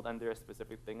countries ruled under a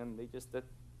specific thing and they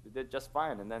did just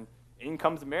fine, and then in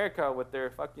comes America with their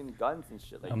fucking guns and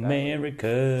shit like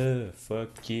America,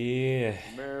 fuck yeah.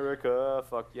 America,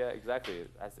 fuck yeah, exactly.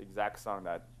 That's the exact song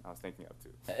that I was thinking of too.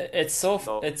 It's so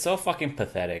fucking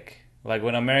pathetic. Like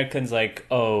when Americans like,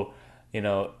 oh,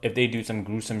 if they do some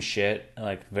gruesome shit,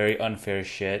 like very unfair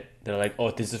shit, they're like,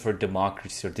 oh, this is for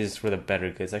democracy or this is for the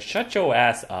better good. Like, shut your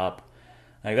ass up.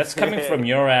 Like that's coming from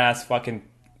your ass fucking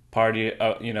party.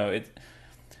 It's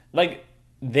like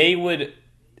they would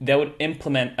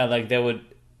implement they would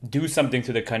do something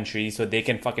to the country so they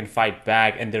can fucking fight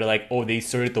back, and they're like, oh, they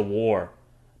started the war,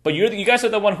 but you guys are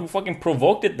the one who fucking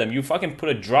provoked it them. You fucking put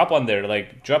a drop on there,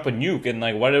 like drop a nuke, and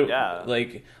like what? Yeah.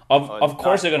 Like of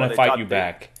course they're gonna fight you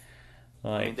back.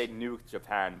 Like, I mean, they nuked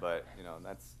Japan, but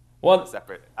that's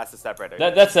separate. That's a separate.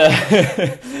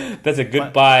 That's a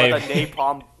goodbye.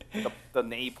 But the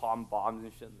napalm bombs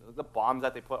and shit, the bombs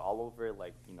that they put all over,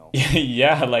 like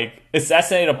yeah, like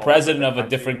assassinate a president of a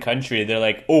different country. They're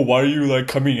like, oh, why are you like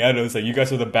coming at us? Like you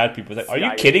guys are the bad people. It's like, are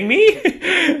you kidding me?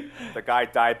 The guy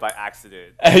died by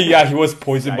accident. Yeah, he was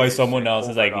poisoned by someone else.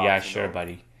 It's like, yeah, sure,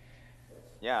 buddy.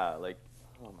 Yeah, like,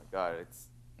 oh my god, it's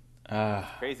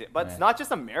crazy. But it's not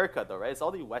just America though, right? It's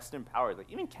all the Western powers,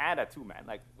 like even Canada too, man.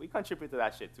 Like we contribute to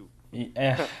that shit too.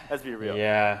 Yeah. Let's be real.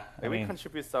 Yeah, like, we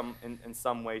contribute in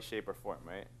some way, shape, or form,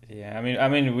 right? Yeah, I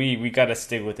mean, we gotta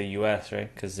stick with the U.S., right?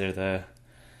 Because they're the.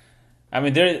 I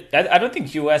mean, I don't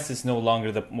think U.S. is no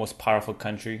longer the most powerful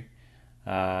country.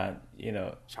 China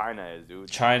is, dude.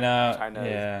 China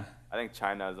yeah. I think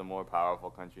China is a more powerful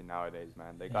country nowadays,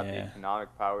 man. They got the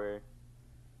economic power.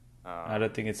 I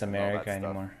don't think it's America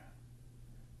anymore.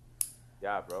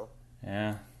 Yeah, bro.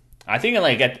 Yeah, I think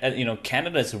like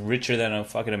Canada is richer than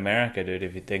fucking America, dude.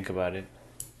 If you think about it.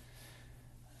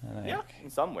 Like, yeah, in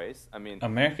some ways. I mean,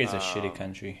 America is a shitty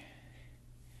country.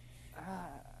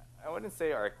 I wouldn't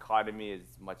say our economy is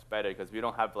much better because we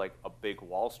don't have like a big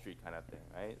Wall Street kind of thing,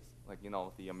 right? Like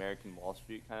the American Wall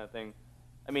Street kind of thing.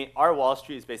 I mean, our Wall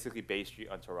Street is basically Bay Street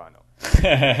on Toronto,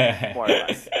 more or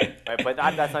less. Right? But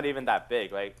that's not even that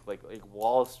big. Like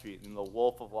Wall Street and the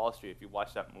Wolf of Wall Street. If you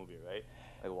watch that movie, right?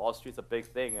 Like Wall Street's a big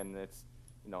thing, and it's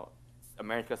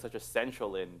America is such a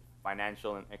central in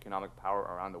financial and economic power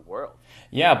around the world.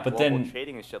 Yeah, but then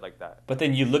trading and shit like that. But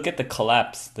then you look at the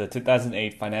collapse, the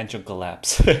 2008 financial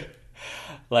collapse.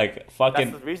 Like fucking.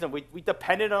 That's the reason we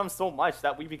depended on them so much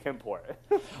that we became poor.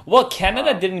 Well,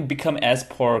 Canada didn't become as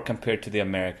poor compared to the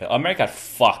America. America got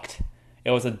fucked. It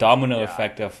was a domino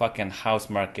effect of fucking house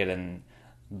market and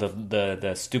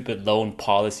the stupid loan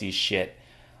policy shit.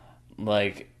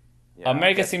 Like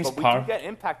America seems powerful. We did get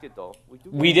impacted though.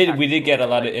 We did get a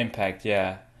lot of impact.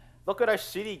 Yeah. Look at our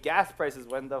shitty gas prices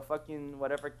when the fucking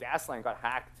whatever gas line got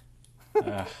hacked.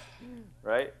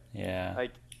 Right? Yeah.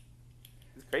 Like.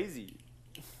 It's crazy.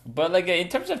 But like in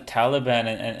terms of Taliban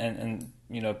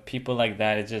and people like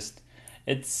that,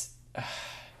 it's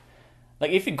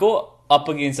like if you go up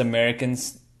against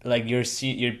Americans, like you're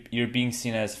being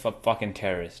seen as fucking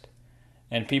terrorist,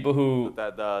 and people who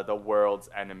the world's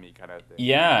enemy kind of thing.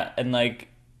 Yeah, and like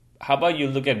how about you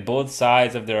look at both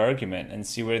sides of their argument and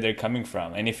see where they're coming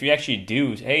from, and if you actually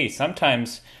do, hey,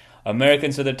 sometimes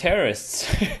Americans are the terrorists.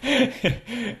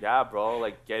 Yeah, bro.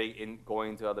 Like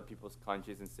going to other people's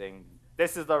countries and saying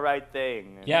this is the right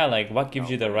thing. And, yeah, like what gives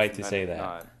you the right to say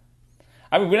that?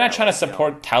 I mean, we're not trying to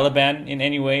support Taliban in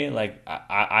any way. Like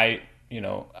I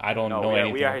I don't know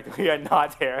anything. We are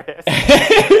not terrorists.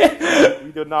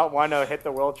 We do not want to hit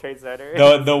the World Trade Center.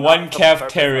 The Wonkev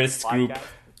terrorist group.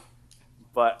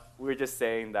 But we're just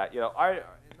saying that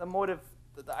the motive,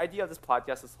 the idea of this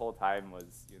podcast this whole time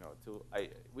was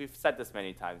we've said this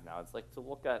many times now. It's like to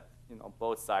look at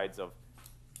both sides of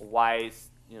why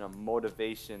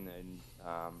motivation and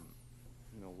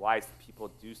why people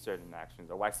do certain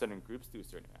actions or why certain groups do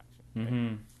certain actions. Right?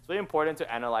 Mm-hmm. It's really important to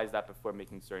analyze that before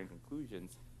making certain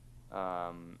conclusions.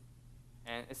 And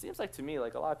it seems like to me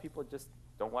like a lot of people just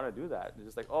don't want to do that. They're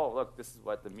just like, oh, look, this is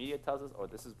what the media tells us, or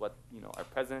this is what our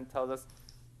president tells us.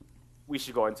 We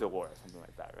should go into a war or something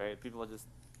like that, right? People just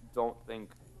don't think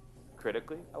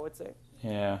critically, I would say.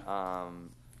 Yeah.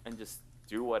 And just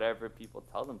do whatever people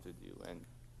tell them to do. And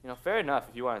fair enough,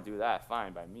 if you want to do that,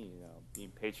 fine by me.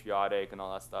 Being patriotic and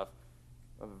all that stuff,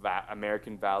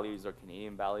 American values or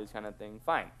Canadian values kind of thing,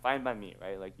 fine by me,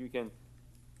 right? Like you can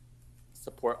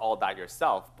support all that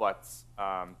yourself, but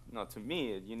to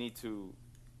me, you need to,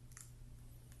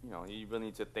 you really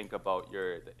need to think about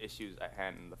the issues at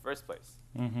hand in the first place.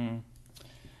 Mm-hmm.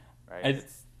 Right.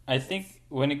 I think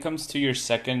when it comes to your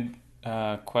second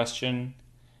question,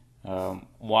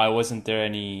 why wasn't there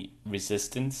any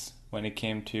resistance when it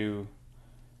came to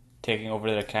taking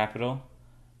over the capital?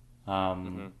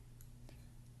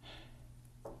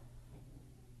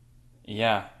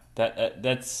 Yeah,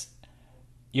 that's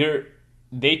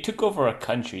they took over a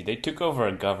country, they took over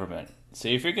a government. So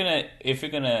if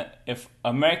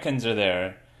Americans are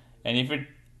there, and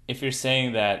if you're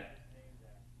saying that,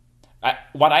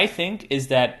 what I think is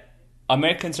that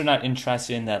Americans are not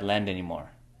interested in that land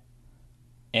anymore,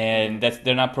 and that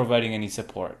they're not providing any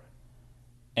support.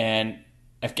 And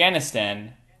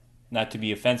Afghanistan, not to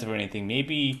be offensive or anything,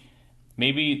 maybe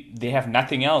they have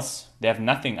nothing else. They have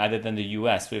nothing other than the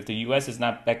U.S. So if the U.S. is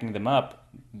not backing them up,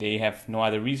 they have no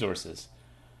other resources.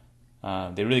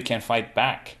 They really can't fight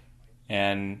back.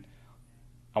 And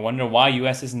I wonder why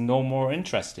U.S. is no more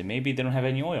interested. Maybe they don't have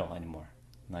any oil anymore.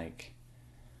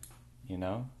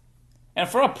 And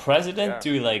for a president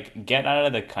to get out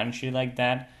of the country like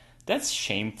that, that's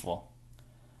shameful.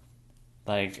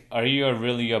 Are you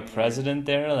really a president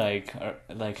there?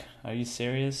 Are you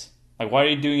serious? What are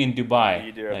you doing in Dubai?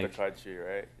 Leader of the country,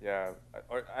 right? Yeah.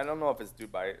 Or I don't know if it's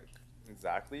Dubai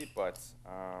exactly, but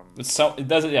it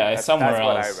doesn't. Yeah, it's somewhere that's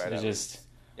else. What I read, it's just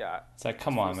It's like,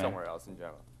 come on, man. Somewhere else in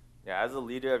general. Yeah, as a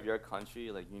leader of your country,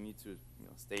 you need to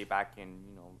stay back and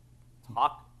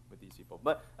talk with these people.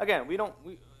 But again,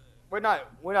 we're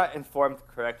not informed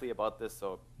correctly about this,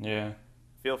 so yeah.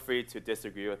 Feel free to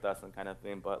disagree with us and kind of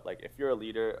thing. But if you're a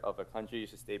leader of a country, you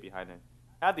should stay behind and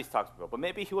have these talks with people. But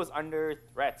maybe he was under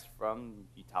threat from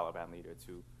the Taliban leader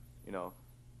to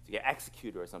get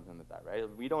executed or something like that, right?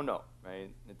 We don't know, right?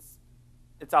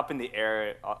 It's up in the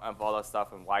air of all that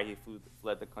stuff and why he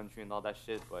fled the country and all that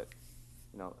shit. But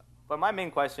but my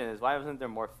main question is, why wasn't there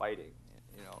more fighting?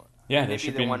 Yeah, maybe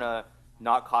they want to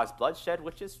not cause bloodshed,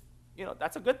 which is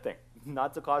that's a good thing,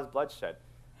 not to cause bloodshed.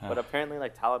 But apparently,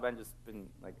 Taliban just been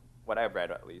what I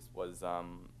read at least was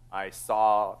I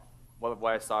saw what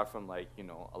I saw from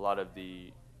a lot of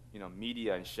the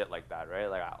media and shit like that, right?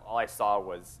 All I saw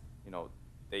was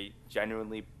they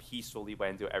genuinely peacefully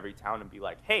went into every town and be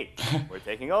like, hey, we're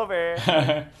taking over.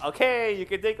 Okay, you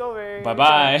can take over. Bye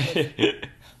bye.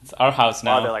 It's our house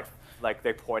now. They're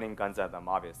they're pointing guns at them,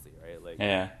 obviously, right?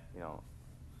 Yeah.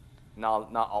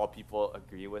 Not all people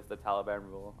agree with the Taliban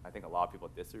rule. I think a lot of people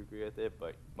disagree with it,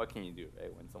 but what can you do,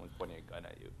 right? When someone's pointing a gun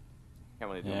at you, can't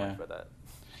really do much for that.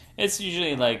 It's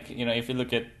usually if you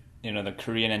look at the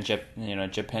Korean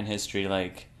and Japan history,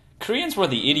 Koreans were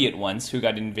the idiot ones who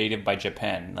got invaded by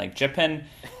Japan. Japan,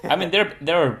 I mean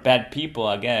they were bad people,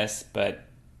 I guess, but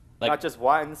not just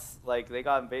once, they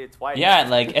got invaded twice. Yeah,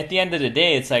 at the end of the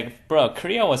day, it's bro,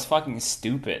 Korea was fucking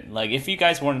stupid. If you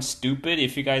guys weren't stupid,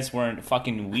 if you guys weren't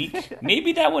fucking weak,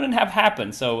 maybe that wouldn't have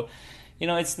happened. So,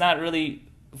 it's not really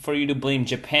for you to blame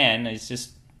Japan. It's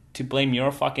just to blame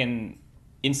your fucking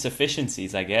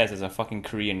insufficiencies, I guess, as a fucking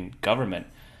Korean government.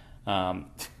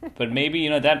 But maybe,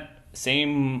 that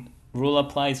same rule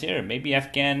applies here. Maybe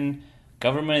Afghan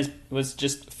government was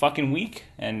just fucking weak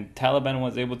and Taliban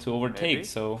was able to overtake. Maybe.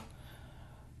 So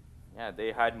yeah,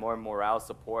 they had more morale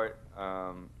support.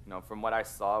 From what I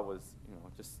saw was,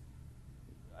 just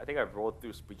I think I rolled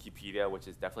through Wikipedia, which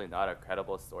is definitely not a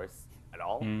credible source at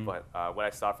all. But what I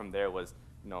saw from there was,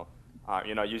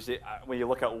 usually when you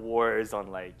look at wars on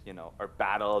or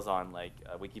battles on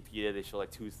Wikipedia, they show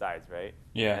two sides, right?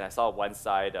 Yeah. And I saw one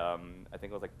side, I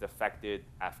think it was defected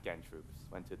Afghan troops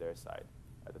went to their side,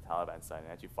 the Taliban side,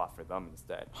 and actually fought for them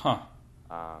instead. Huh.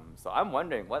 So I'm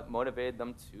wondering what motivated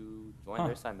them to join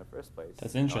their side in the first place.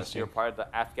 That's interesting. If you're part of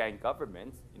the Afghan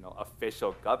government,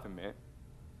 official government,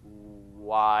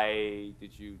 why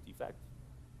did you defect?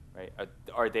 Right?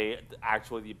 Are they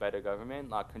actually the better government,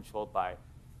 not controlled by,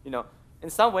 in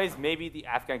some ways maybe the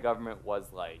Afghan government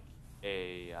was like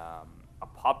a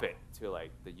puppet to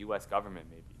like the U.S. government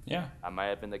maybe. Yeah. That might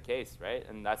have been the case, right?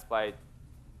 And that's why,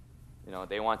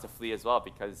 they want to flee as well,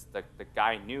 because the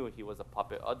guy knew he was a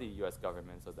puppet of the U.S.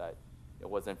 government, so that it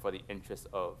wasn't for the interest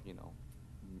of,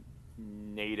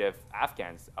 native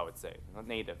Afghans, I would say. Not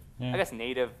native. Yeah. I guess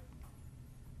native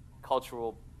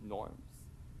cultural norms.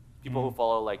 People who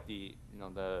follow like the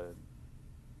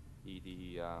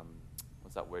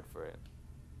what's that word for it?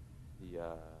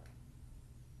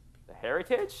 The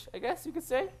heritage, I guess you could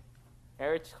say.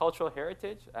 Cultural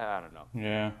heritage? I don't know.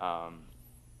 Yeah.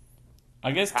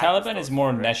 I guess Taliban is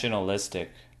more nationalistic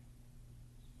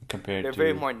compared They're to...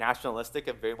 very more nationalistic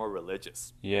and very more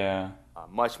religious. Yeah.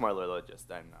 Much more religious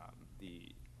than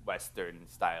the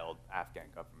Western-styled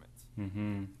Afghan government.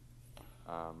 Mm-hmm.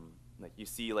 Like you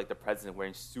see, like the president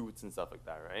wearing suits and stuff like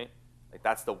that, right? Like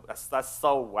that's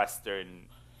so Western.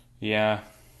 Yeah.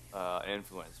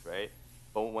 Influence, right?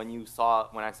 But when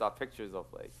I saw pictures of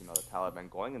like the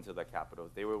Taliban going into the capital,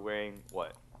 they were wearing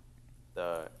what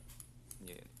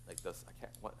like this.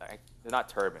 They're not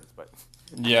turbans, but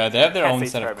yeah, they have their own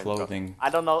set turbans, of clothing. I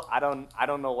don't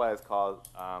know what it's called,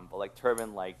 but like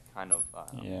turban-like kind of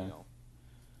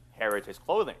heritage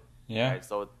clothing. Yeah. Right?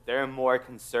 So they're more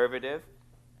conservative,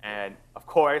 and of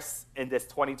course, in this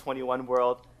 2021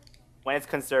 world, when it's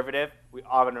conservative, we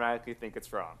automatically think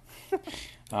it's wrong.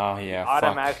 Oh yeah.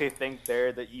 Automatically think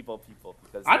they're the evil people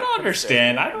because I don't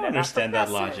understand. I don't understand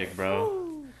that logic, bro.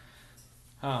 Woo.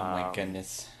 Oh my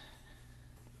goodness.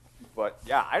 But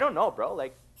yeah, I don't know, bro.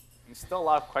 Like, there's still a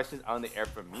lot of questions out in the air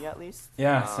for me, at least.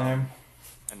 Yeah, same.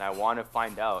 And I want to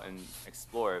find out and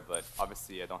explore, but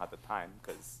obviously I don't have the time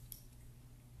because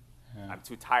I'm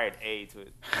too tired. To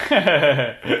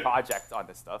project on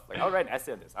this stuff. Like, I'll write an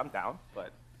essay on this. I'm down,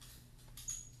 but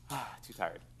too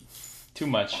tired. Too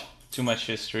much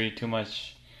history. Too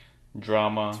much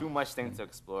drama. Too much things to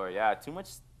explore. Yeah, too much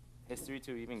history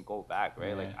to even go back. Right?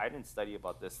 Yeah. Like, I didn't study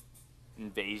about this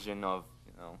invasion of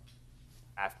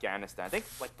Afghanistan. I think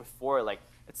like before, like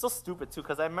it's so stupid too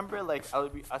because I remember like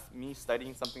me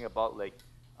studying something about like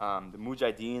the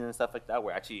Mujahideen and stuff like that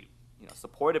were actually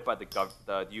supported by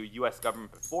the U.S.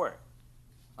 government before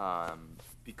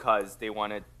because they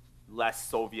wanted less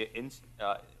Soviet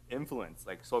influence,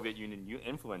 like Soviet Union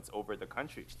influence over the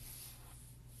country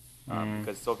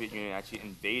because Soviet Union actually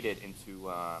invaded into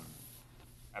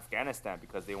Afghanistan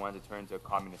because they wanted to turn into a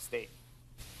communist state.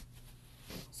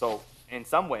 So in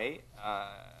some way, I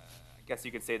guess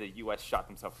you could say the U.S. shot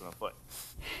themselves in the foot.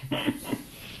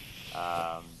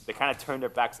 They kind of turned their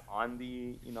backs on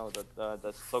the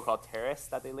so-called terrorists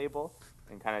that they label,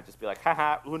 and kind of just be like,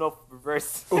 haha, Uno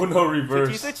reverse. Uno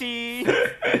reverse. Suchi.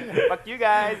 Fuck you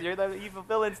guys, you're the evil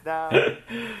villains now.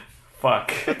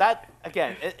 Fuck. But that,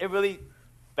 again, it really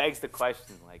begs the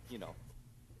question, like,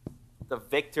 the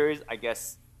victors, I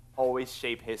guess, always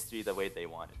shape history the way they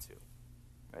want it to.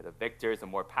 Right? The victors, the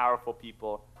more powerful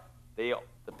people, the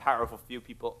powerful few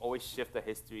people always shift the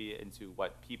history into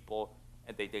what people,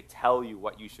 and they tell you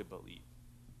what you should believe.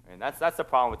 And that's the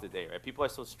problem with today, right? People are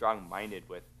so strong-minded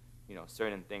with,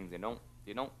 certain things. They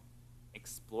don't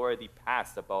explore the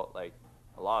past about like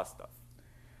a lot of stuff.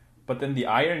 But then the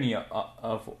irony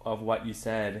of what you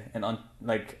said, and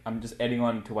I'm just adding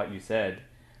on to what you said,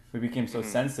 we became so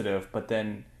sensitive, but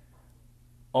then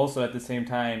also at the same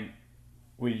time,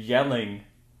 we're yelling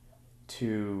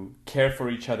to care for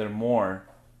each other more,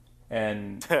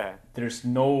 and there's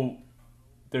no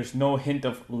hint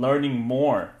of learning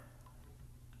more.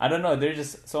 I don't know. There's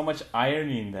just so much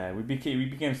irony in that. We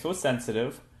became so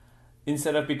sensitive.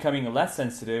 Instead of becoming less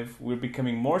sensitive, we're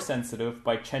becoming more sensitive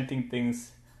by chanting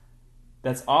things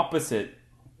that's opposite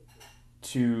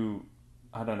to,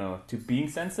 I don't know, to being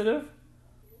sensitive.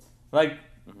 Like,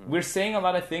 we're saying a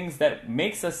lot of things that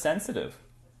makes us sensitive,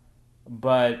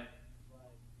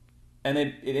 and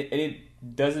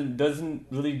it doesn't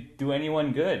really do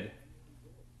anyone good,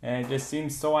 and it just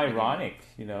seems so ironic,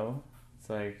 It's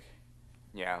like,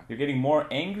 yeah, you're getting more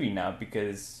angry now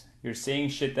because you're saying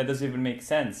shit that doesn't even make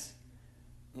sense.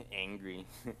 Angry.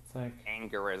 It's like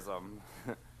angerism.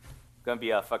 Gonna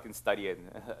be a fucking study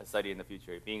in the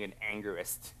future. Being an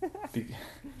angerist.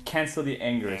 Cancel the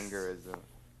angerists. Angerism.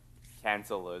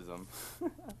 Cancelism.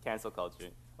 Cancel culture.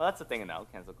 Well, that's the thing now.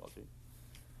 Cancel culture.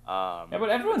 Yeah, but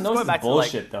everyone knows it's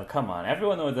bullshit, though. Come on,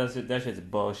 everyone knows that shit's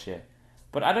bullshit.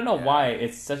 But I don't know why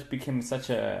it's became such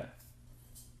a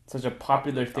such a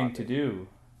popular thing to do.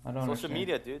 I don't Social understand.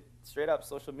 media, dude. Straight up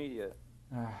social media.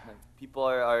 Like, people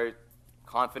are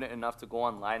confident enough to go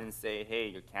online and say, hey,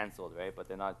 you're canceled, right? But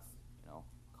they're not,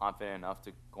 confident enough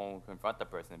to go and confront the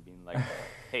person and being like,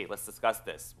 hey, let's discuss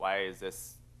this. Why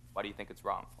do you think it's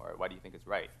wrong? Or why do you think it's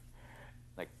right?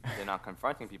 Like, they're not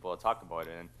confronting people to talk about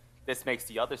it. And this makes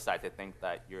the other side to think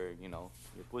that you're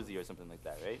pussy or something like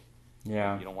that, right?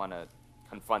 Yeah. You don't want to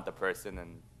confront the person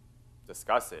and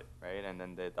discuss it, right? And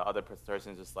then the other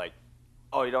person is just like,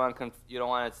 oh, you don't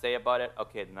want to say about it?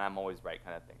 Okay, then I'm always right,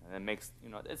 kind of thing. And it makes,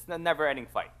 it's a never-ending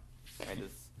fight. Right?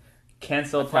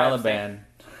 Cancel Taliban.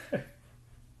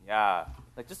 Yeah,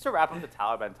 like just to wrap up the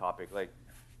Taliban topic, like,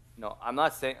 I'm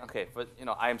not saying, okay, but,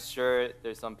 I'm sure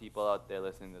there's some people out there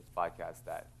listening to this podcast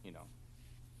that,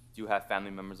 do have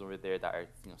family members over there that are,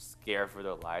 scared for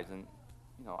their lives. And,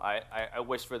 I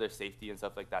wish for their safety and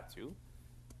stuff like that too.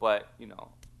 But,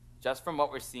 just from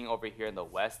what we're seeing over here in the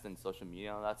West and social media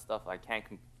and all that stuff, I can't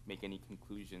make any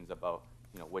conclusions about,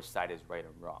 which side is right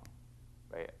and wrong,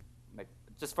 right? Like,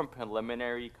 just from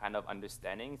preliminary kind of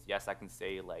understandings, yes, I can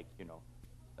say, like,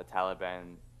 the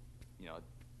Taliban,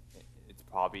 it's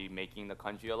probably making the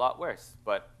country a lot worse.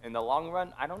 But in the long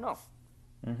run, I don't know.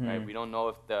 Mm-hmm. Right? We don't know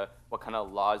if what kind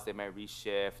of laws they might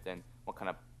reshift and what kind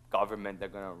of government they're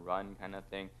going to run, kind of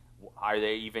thing. Are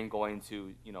they even going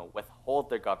to, withhold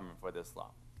their government for this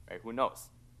long? Right? Who knows?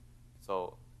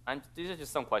 So these are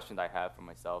just some questions I have for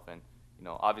myself. And,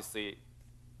 obviously,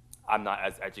 I'm not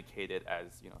as educated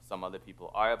as, some other people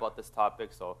are about this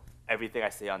topic. So everything I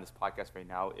say on this podcast right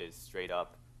now is straight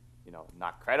up,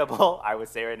 not credible. I would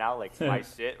say right now, like my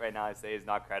shit right now I say is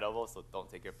not credible. So don't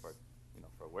take it for,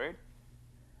 for word.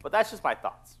 But that's just my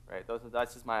thoughts, right?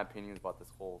 That's just my opinions about this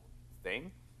whole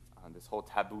thing, this whole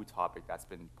taboo topic that's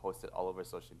been posted all over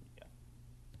social media.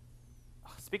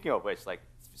 Speaking of which, like,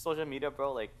 social media,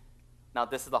 bro, like, now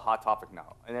this is the hot topic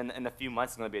now. And then in a few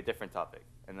months, it's going to be a different topic.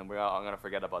 And then I'm going to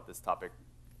forget about this topic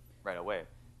right away.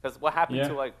 Because what happened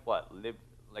to,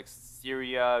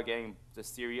 Syria, getting the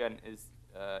Syria and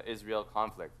Israel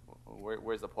conflict?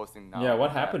 Where's the posting now? Yeah,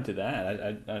 what happened to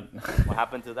that? What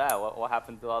happened to that? What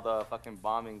happened to all the fucking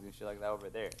bombings and shit like that over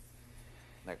there?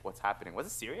 Like, what's happening? Was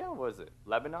it Syria? Or was it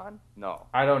Lebanon? No.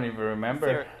 I don't even remember.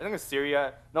 I think it was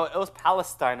Syria. No, it was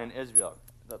Palestine and Israel.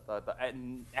 The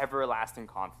everlasting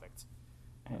conflict.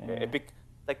 Okay?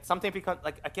 Something becomes,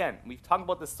 like, again, we've talked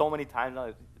about this so many times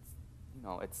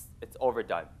now. It's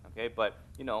overdone. Okay, but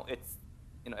if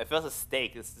it was a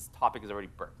steak, this topic is already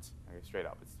burnt. Okay, straight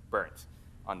up, it's burnt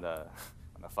on the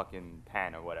fucking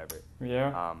pan or whatever.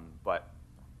 Yeah. But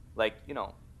like,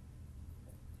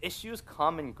 issues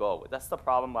come and go. That's the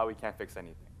problem why we can't fix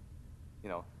anything.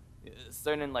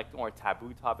 Certain like more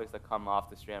taboo topics that come off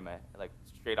the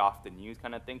straight off the news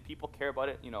kind of thing. People care about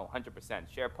it, 100%.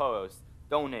 Share posts,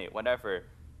 donate, whatever.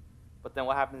 But then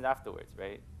what happens afterwards,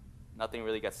 right? Nothing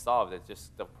really gets solved. It's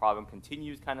just the problem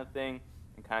continues kind of thing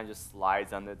and kind of just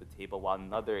slides under the table while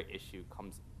another issue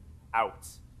comes out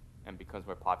and becomes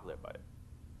more popular about it.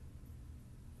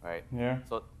 Right? Yeah.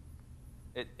 So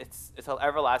it's an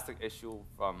everlasting issue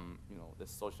from, this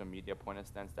social media point of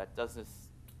stance that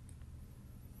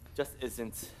just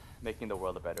isn't making the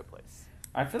world a better place.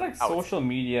 I feel like social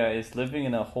media is living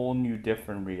in a whole new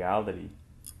different reality.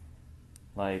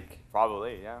 Like,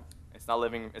 probably, yeah. It's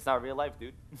not real life,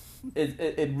 dude.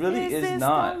 It really is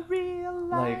not. Real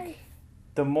life? Like,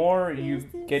 the more you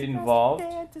get involved.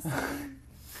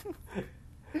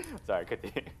 Sorry,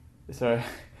 continue. Sorry.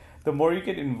 The more you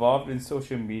get involved in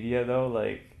social media, though,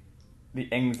 like,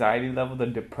 the anxiety level, the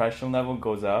depression level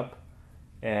goes up,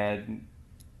 and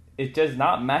it does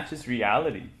not matches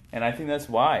reality. And I think that's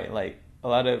why, like, a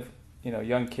lot of,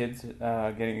 young kids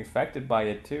getting affected by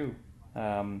it too.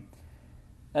 And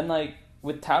like,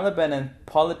 with Taliban and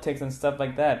politics and stuff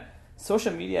like that,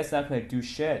 social media is not going to do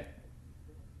shit.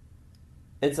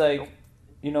 It's like,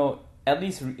 at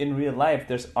least in real life,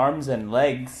 there's arms and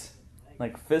legs,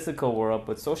 like physical world,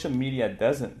 but social media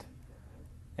doesn't.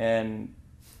 And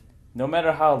no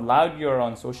matter how loud you're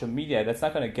on social media, that's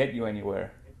not going to get you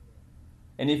anywhere.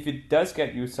 And if it does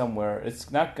get you somewhere,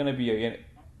 it's not going to be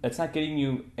it's not getting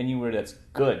you anywhere that's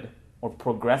good or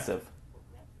progressive.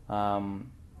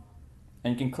 And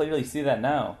you can clearly see that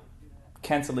now.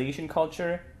 Cancellation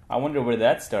culture, I wonder where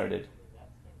that started.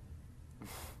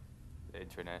 The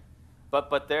internet.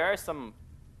 But there are some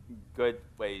good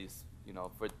ways,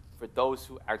 for those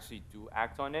who actually do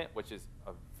act on it, which is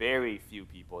a very few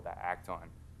people that act on,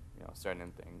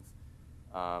 certain things.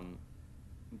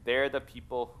 They're the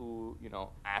people who,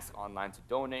 ask online to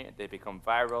donate, they become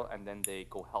viral, and then they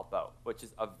go help out, which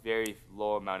is a very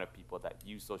low amount of people that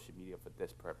use social media for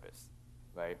this purpose,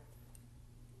 right?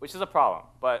 which is a problem.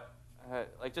 But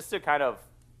like just to kind of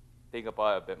think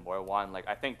about it a bit more, one, like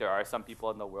I think there are some people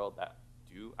in the world that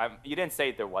do. You didn't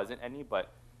say there wasn't any,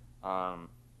 but and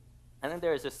then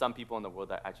there's just some people in the world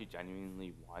that actually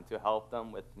genuinely want to help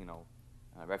them with,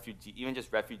 even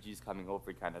just refugees coming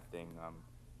over kind of thing,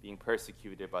 being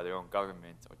persecuted by their own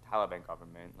government or Taliban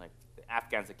government, like the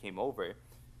Afghans that came over,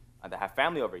 that have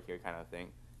family over here kind of thing.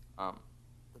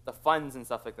 The funds and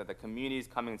stuff like that, the communities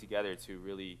coming together to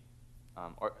really,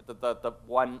 or the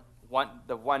one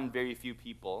very few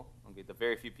people, the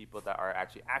very few people that are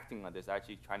actually acting on this,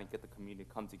 actually trying to get the community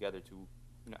to come together to,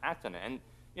 act on it. And,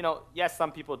 yes,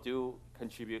 some people do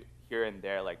contribute here and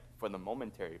there, like for the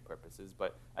momentary purposes,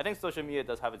 but I think social media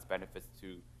does have its benefits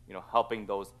to, helping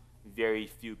those very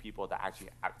few people that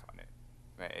actually act on it,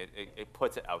 right? It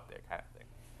puts it out there kind of thing.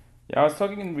 Yeah, I was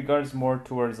talking in regards more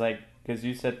towards because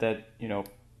you said that,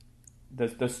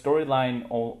 the storyline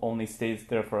only stays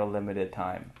there for a limited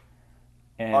time.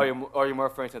 And you're more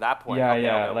referring to that point. Yeah, okay,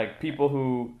 yeah. okay, like people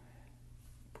who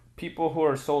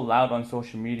are so loud on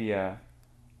social media,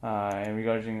 and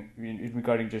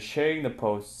regarding just sharing the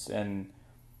posts, and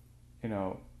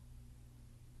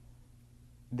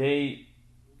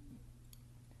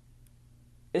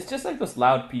it's just like those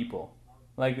loud people.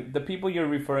 Like the people you're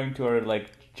referring to are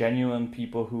like genuine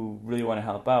people who really want to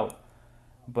help out,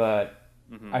 but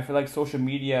I feel like social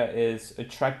media is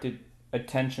attracted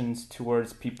attentions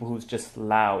towards people who's just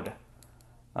loud,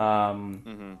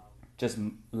 just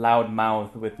loud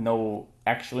mouth with no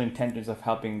actual intentions of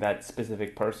helping that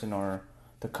specific person or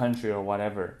the country or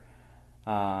whatever.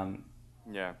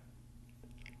 Yeah.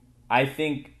 I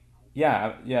think,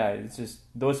 yeah, it's just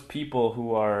those people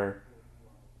who are,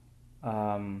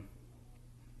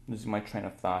 losing my train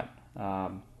of thought.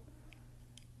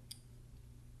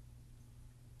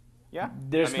 Yeah.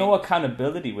 There's no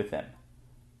accountability with them,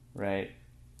 right?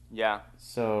 Yeah.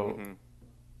 So,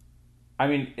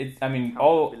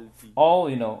 all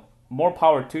more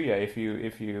power to you if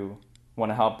you want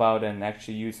to help out and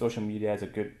actually use social media as a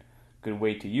good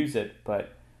way to use it.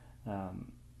 But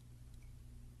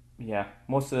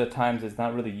most of the times it's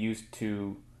not really used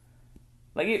to,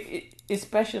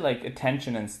 especially like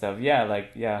attention and stuff. Yeah,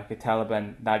 the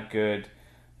Taliban not good,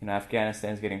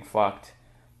 Afghanistan's getting fucked.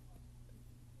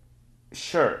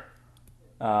 Sure.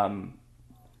 I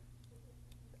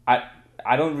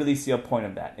don't really see a point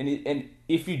of that. And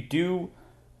if you do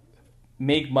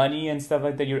make money and stuff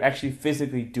like that, you're actually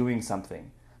physically doing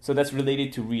something. So that's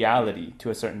related to reality to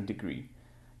a certain degree.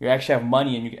 You actually have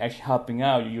money and you're actually helping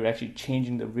out. You're actually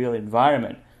changing the real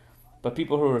environment. But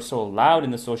people who are so loud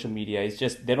in the social media, it's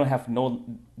just they're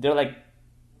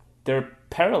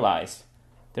paralyzed.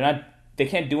 They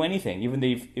can't do anything, even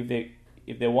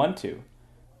if they want to.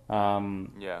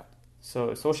 Yeah.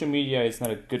 So social media is not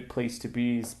a good place to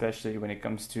be, especially when it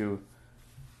comes to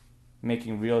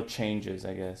making real changes,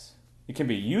 I guess. It can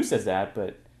be used as that,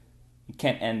 but it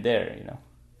can't end there,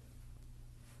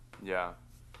 Yeah,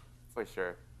 for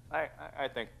sure. I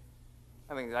think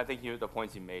the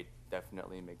points you made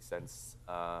definitely make sense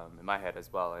in my head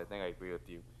as well. I think I agree with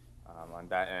you on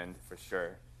that end for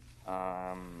sure.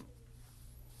 Yeah,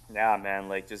 man,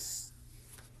 like there's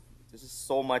just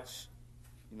so much,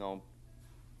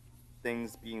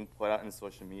 things being put out in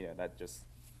social media that just,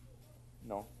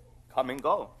 come and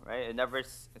go, right?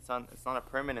 It's not a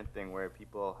permanent thing where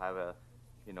people have a,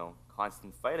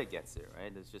 constant fight against it,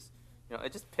 right? It's just,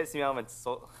 it just pisses me off when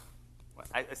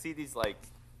I see these like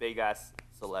big ass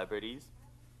celebrities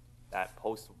that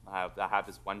have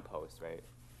this one post, right?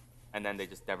 And then they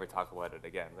just never talk about it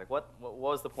again. Like, what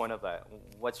was the point of that?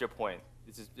 What's your point?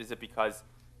 Is it because,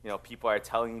 people are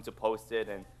telling you to post it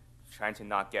and trying to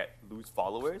not lose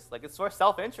followers? Like, it's for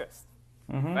self-interest,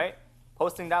 right?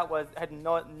 Posting that had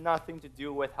nothing to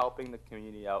do with helping the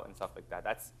community out and stuff like that.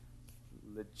 That's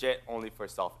legit only for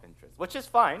self-interest, which is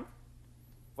fine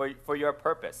for your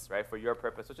purpose, right? For your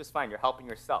purpose, which is fine. You're helping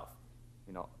yourself,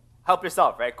 help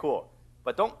yourself, right? Cool.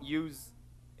 But don't use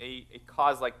a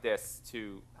cause like this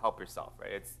to help yourself,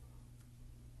 right?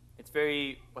 It's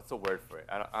very, what's the word for it?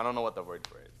 I don't know what the word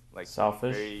for it is. Like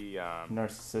selfish, very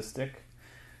narcissistic.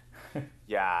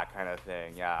 Yeah, kind of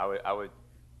thing. Yeah, I would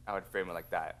frame it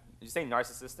like that. Did you say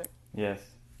narcissistic? Yes.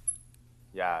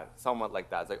 Yeah, somewhat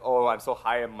like that. It's like, oh, I'm so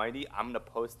high and mighty, I'm gonna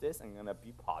post this, I'm gonna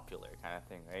be popular, kind of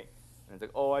thing, right? And it's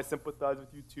like, oh, I sympathize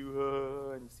with you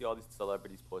too, and you see all these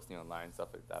celebrities posting online and stuff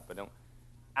like that, but don't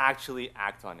actually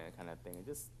act on it, kind of thing. It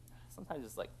just sometimes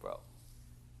it's like, bro,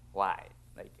 why?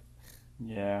 Like,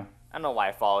 yeah, I don't know why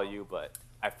I follow you, but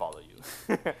I follow you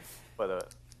for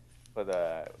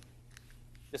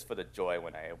the joy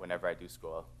whenever I do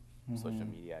scroll social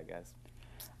media, I guess.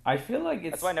 I feel like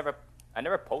that's why I never. I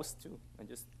never post too.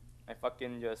 I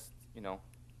fucking just,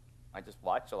 I just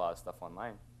watch a lot of stuff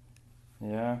online.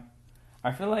 Yeah.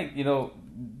 I feel like,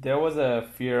 there was a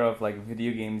fear of like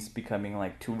video games becoming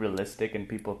like too realistic and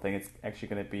people think it's actually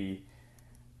going to be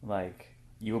like,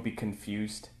 you will be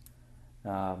confused.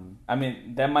 I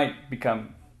mean, that might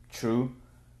become true,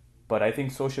 but I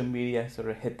think social media sort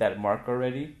of hit that mark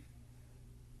already,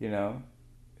 in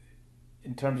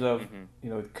terms of,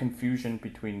 confusion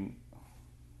between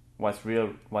what's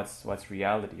real, what's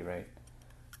reality, right?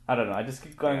 I don't know. I just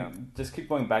keep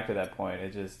going back to that point.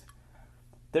 It just,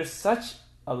 there's such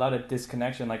a lot of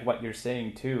disconnection, like what you're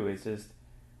saying too. It's just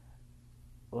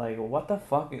like, what the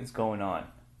fuck is going on?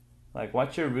 Like,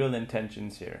 what's your real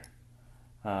intentions here?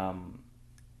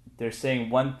 They're saying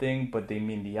one thing, but they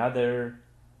mean the other,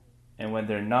 and when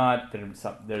they're not,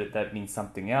 that means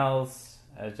something else.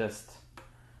 It's just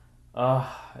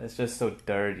so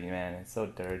dirty, man. It's so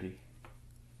dirty.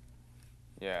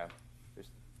 Yeah,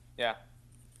 yeah.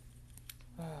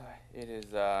 It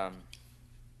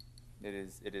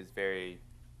is very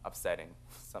upsetting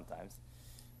sometimes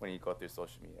when you go through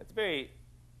social media. It's a very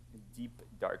deep,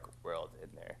 dark world in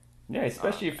there. Yeah,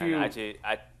 especially if you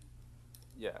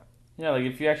yeah, like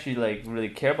if you actually like really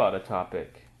care about a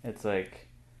topic, it's like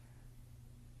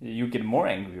you get more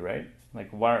angry, right? Like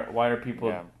why are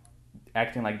people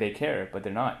acting like they care but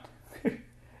they're not?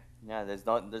 Yeah, there's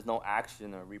no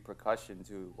action or repercussion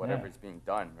to whatever's being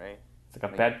done, right? It's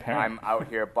like a bad parent. I'm out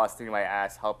here busting my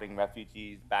ass helping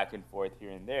refugees back and forth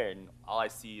here and there, and all I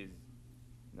see is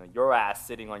your ass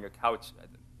sitting on your couch,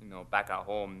 back at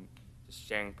home, just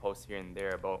sharing posts here and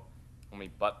there about how many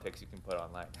butt pics you can put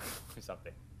online or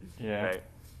something. Yeah.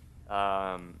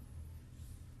 Right.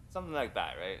 Something like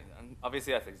that, right? And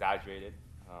obviously that's exaggerated,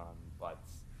 but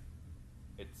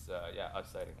it's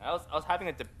upsetting. I was having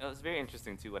it was very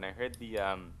interesting too when I heard the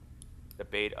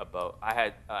debate about I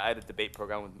had a debate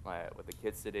program with the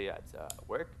kids today at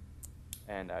work,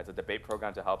 and it's a debate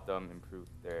program to help them improve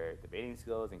their debating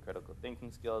skills and critical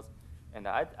thinking skills. And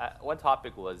one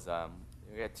topic was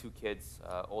we had two kids,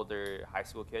 older high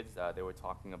school kids. They were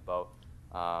talking about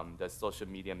does social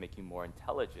media make you more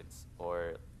intelligent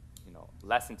or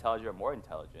less intelligent or more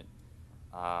intelligent?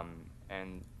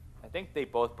 And I think they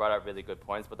both brought up really good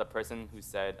points, but the person who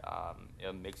said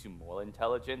it makes you more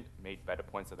intelligent made better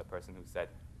points than the person who said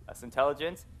less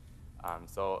intelligent.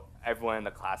 So everyone in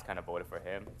the class kind of voted for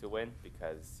him to win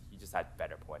because he just had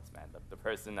better points, man. The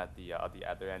person at the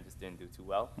other end just didn't do too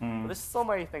well. But there's so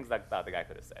many things like that the guy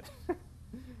could have said,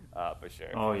 for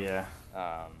sure. Oh, yeah.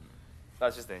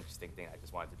 That's just an interesting thing I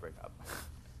just wanted to bring up.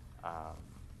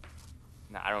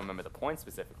 Now, I don't remember the point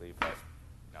specifically, but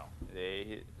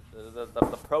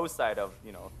the pro side of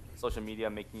social media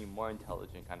making you more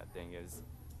intelligent kind of thing is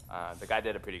the guy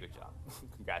did a pretty good job.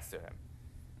 Congrats to him.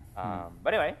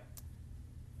 But anyway,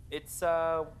 it's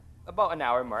about an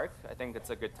hour mark. I think it's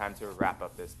a good time to wrap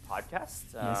up this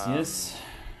podcast. Yes.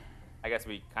 I guess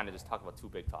we kind of just talked about two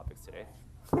big topics today.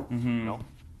 Mm-hmm.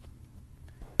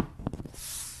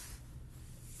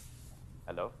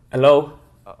 Hello?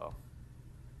 Uh-oh.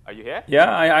 Are you here?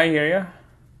 Yeah, I hear you.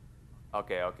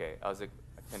 Okay. I was like,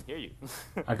 I can hear you.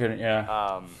 I couldn't,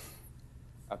 yeah.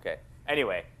 Okay.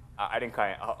 Anyway, I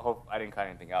hope I didn't cut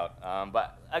anything out.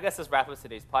 But I guess let's wrap up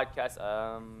today's podcast.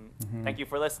 Thank you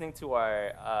for listening to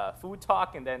our food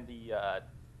talk and then the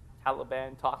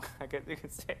Taliban talk, I guess you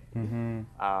could say.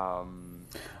 I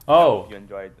hope you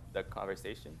enjoyed the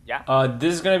conversation. Yeah.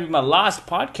 This is gonna be my last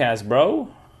podcast, bro.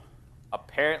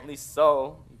 Apparently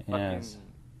so. You Yes. fucking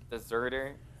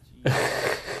deserter.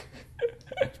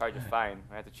 Charge a fine.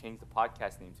 I have to change the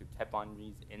podcast name to Kepon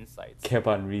Reed's Insights.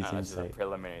 Kepon Reed's This is a Insight.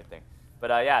 preliminary thing. But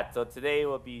so today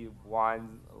will be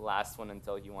Juan's last one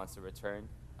until he wants to return.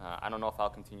 I don't know if I'll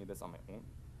continue this on my own.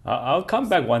 I'll come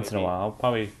back once in a while. I'll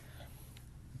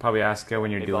probably ask her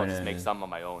when you're Maybe doing I'll just it. make some on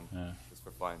my own, Yeah. just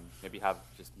for fun. Maybe have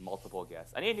just multiple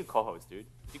guests. I need a new co-host, dude.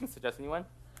 If you can suggest anyone,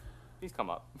 please come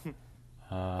up.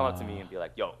 Come up to me and be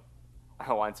like, yo,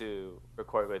 I want to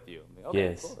record with you. I'm like, okay,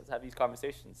 Yes. cool. Let's have these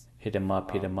conversations. Hit him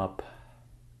up.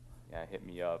 Yeah, hit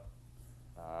me up.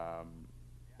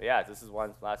 But yeah, this is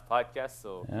Juan's last podcast,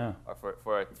 so Yeah. or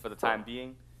for the time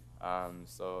being.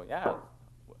 So yeah.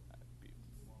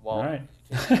 Well, All right.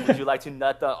 would you like to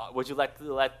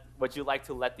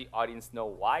let the audience know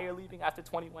why you're leaving after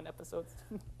 21 episodes?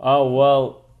 Oh,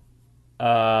 well,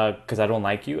 because I don't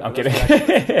like you. I'm kidding.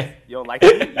 You don't like me,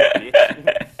 you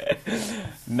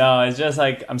bitch. No, it's just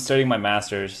like I'm starting my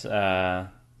master's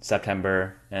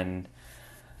September, and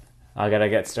I gotta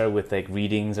get started with like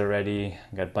readings already.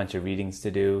 Got a bunch of readings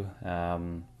to do.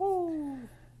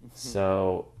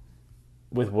 So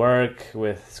with work,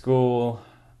 with school,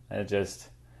 I just,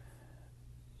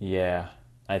 yeah.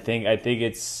 I think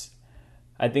it's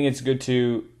good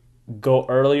to go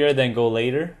earlier than go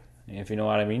later, if you know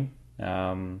what I mean.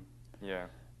 Yeah.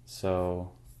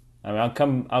 So, I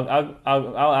mean,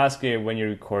 I'll ask you when you're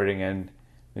recording, and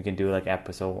we can do like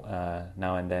episode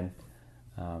now and then.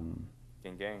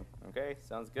 Gang. Okay,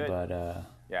 sounds good. But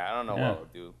yeah, I don't know what we'll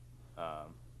do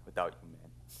without you, man.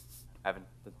 I haven't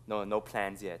no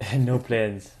plans yet. No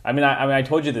plans. I mean, I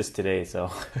told you this today,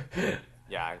 so.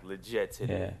 Yeah, legit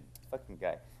today. Yeah. Fucking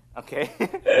guy. Okay,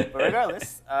 but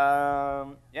regardless,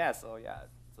 yeah. So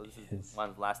this is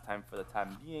one last time for the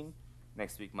time being.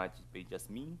 Next week might be just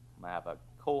me. Might have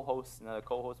another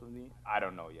co-host with me. I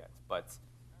don't know yet, but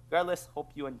regardless,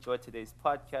 hope you enjoyed today's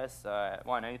podcast.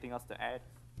 Juan, anything else to add?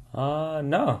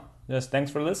 No. Just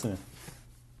thanks for listening.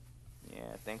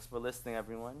 Yeah, thanks for listening,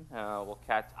 everyone. I'll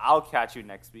catch you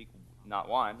next week. Not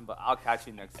Juan, but I'll catch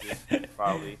you next week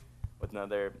probably with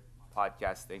another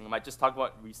podcast thing. I might just talk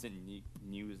about recent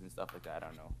news and stuff like that. I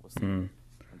don't know. We'll see and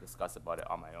discuss about it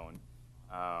on my own.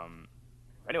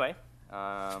 Anyway,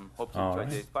 hope you enjoyed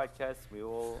today's podcast.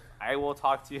 I will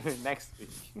talk to you next week.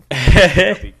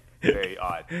 It'll be very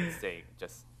odd saying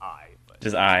just I. But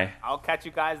just I. I'll catch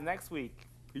you guys next week.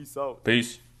 Peace out.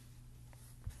 Peace.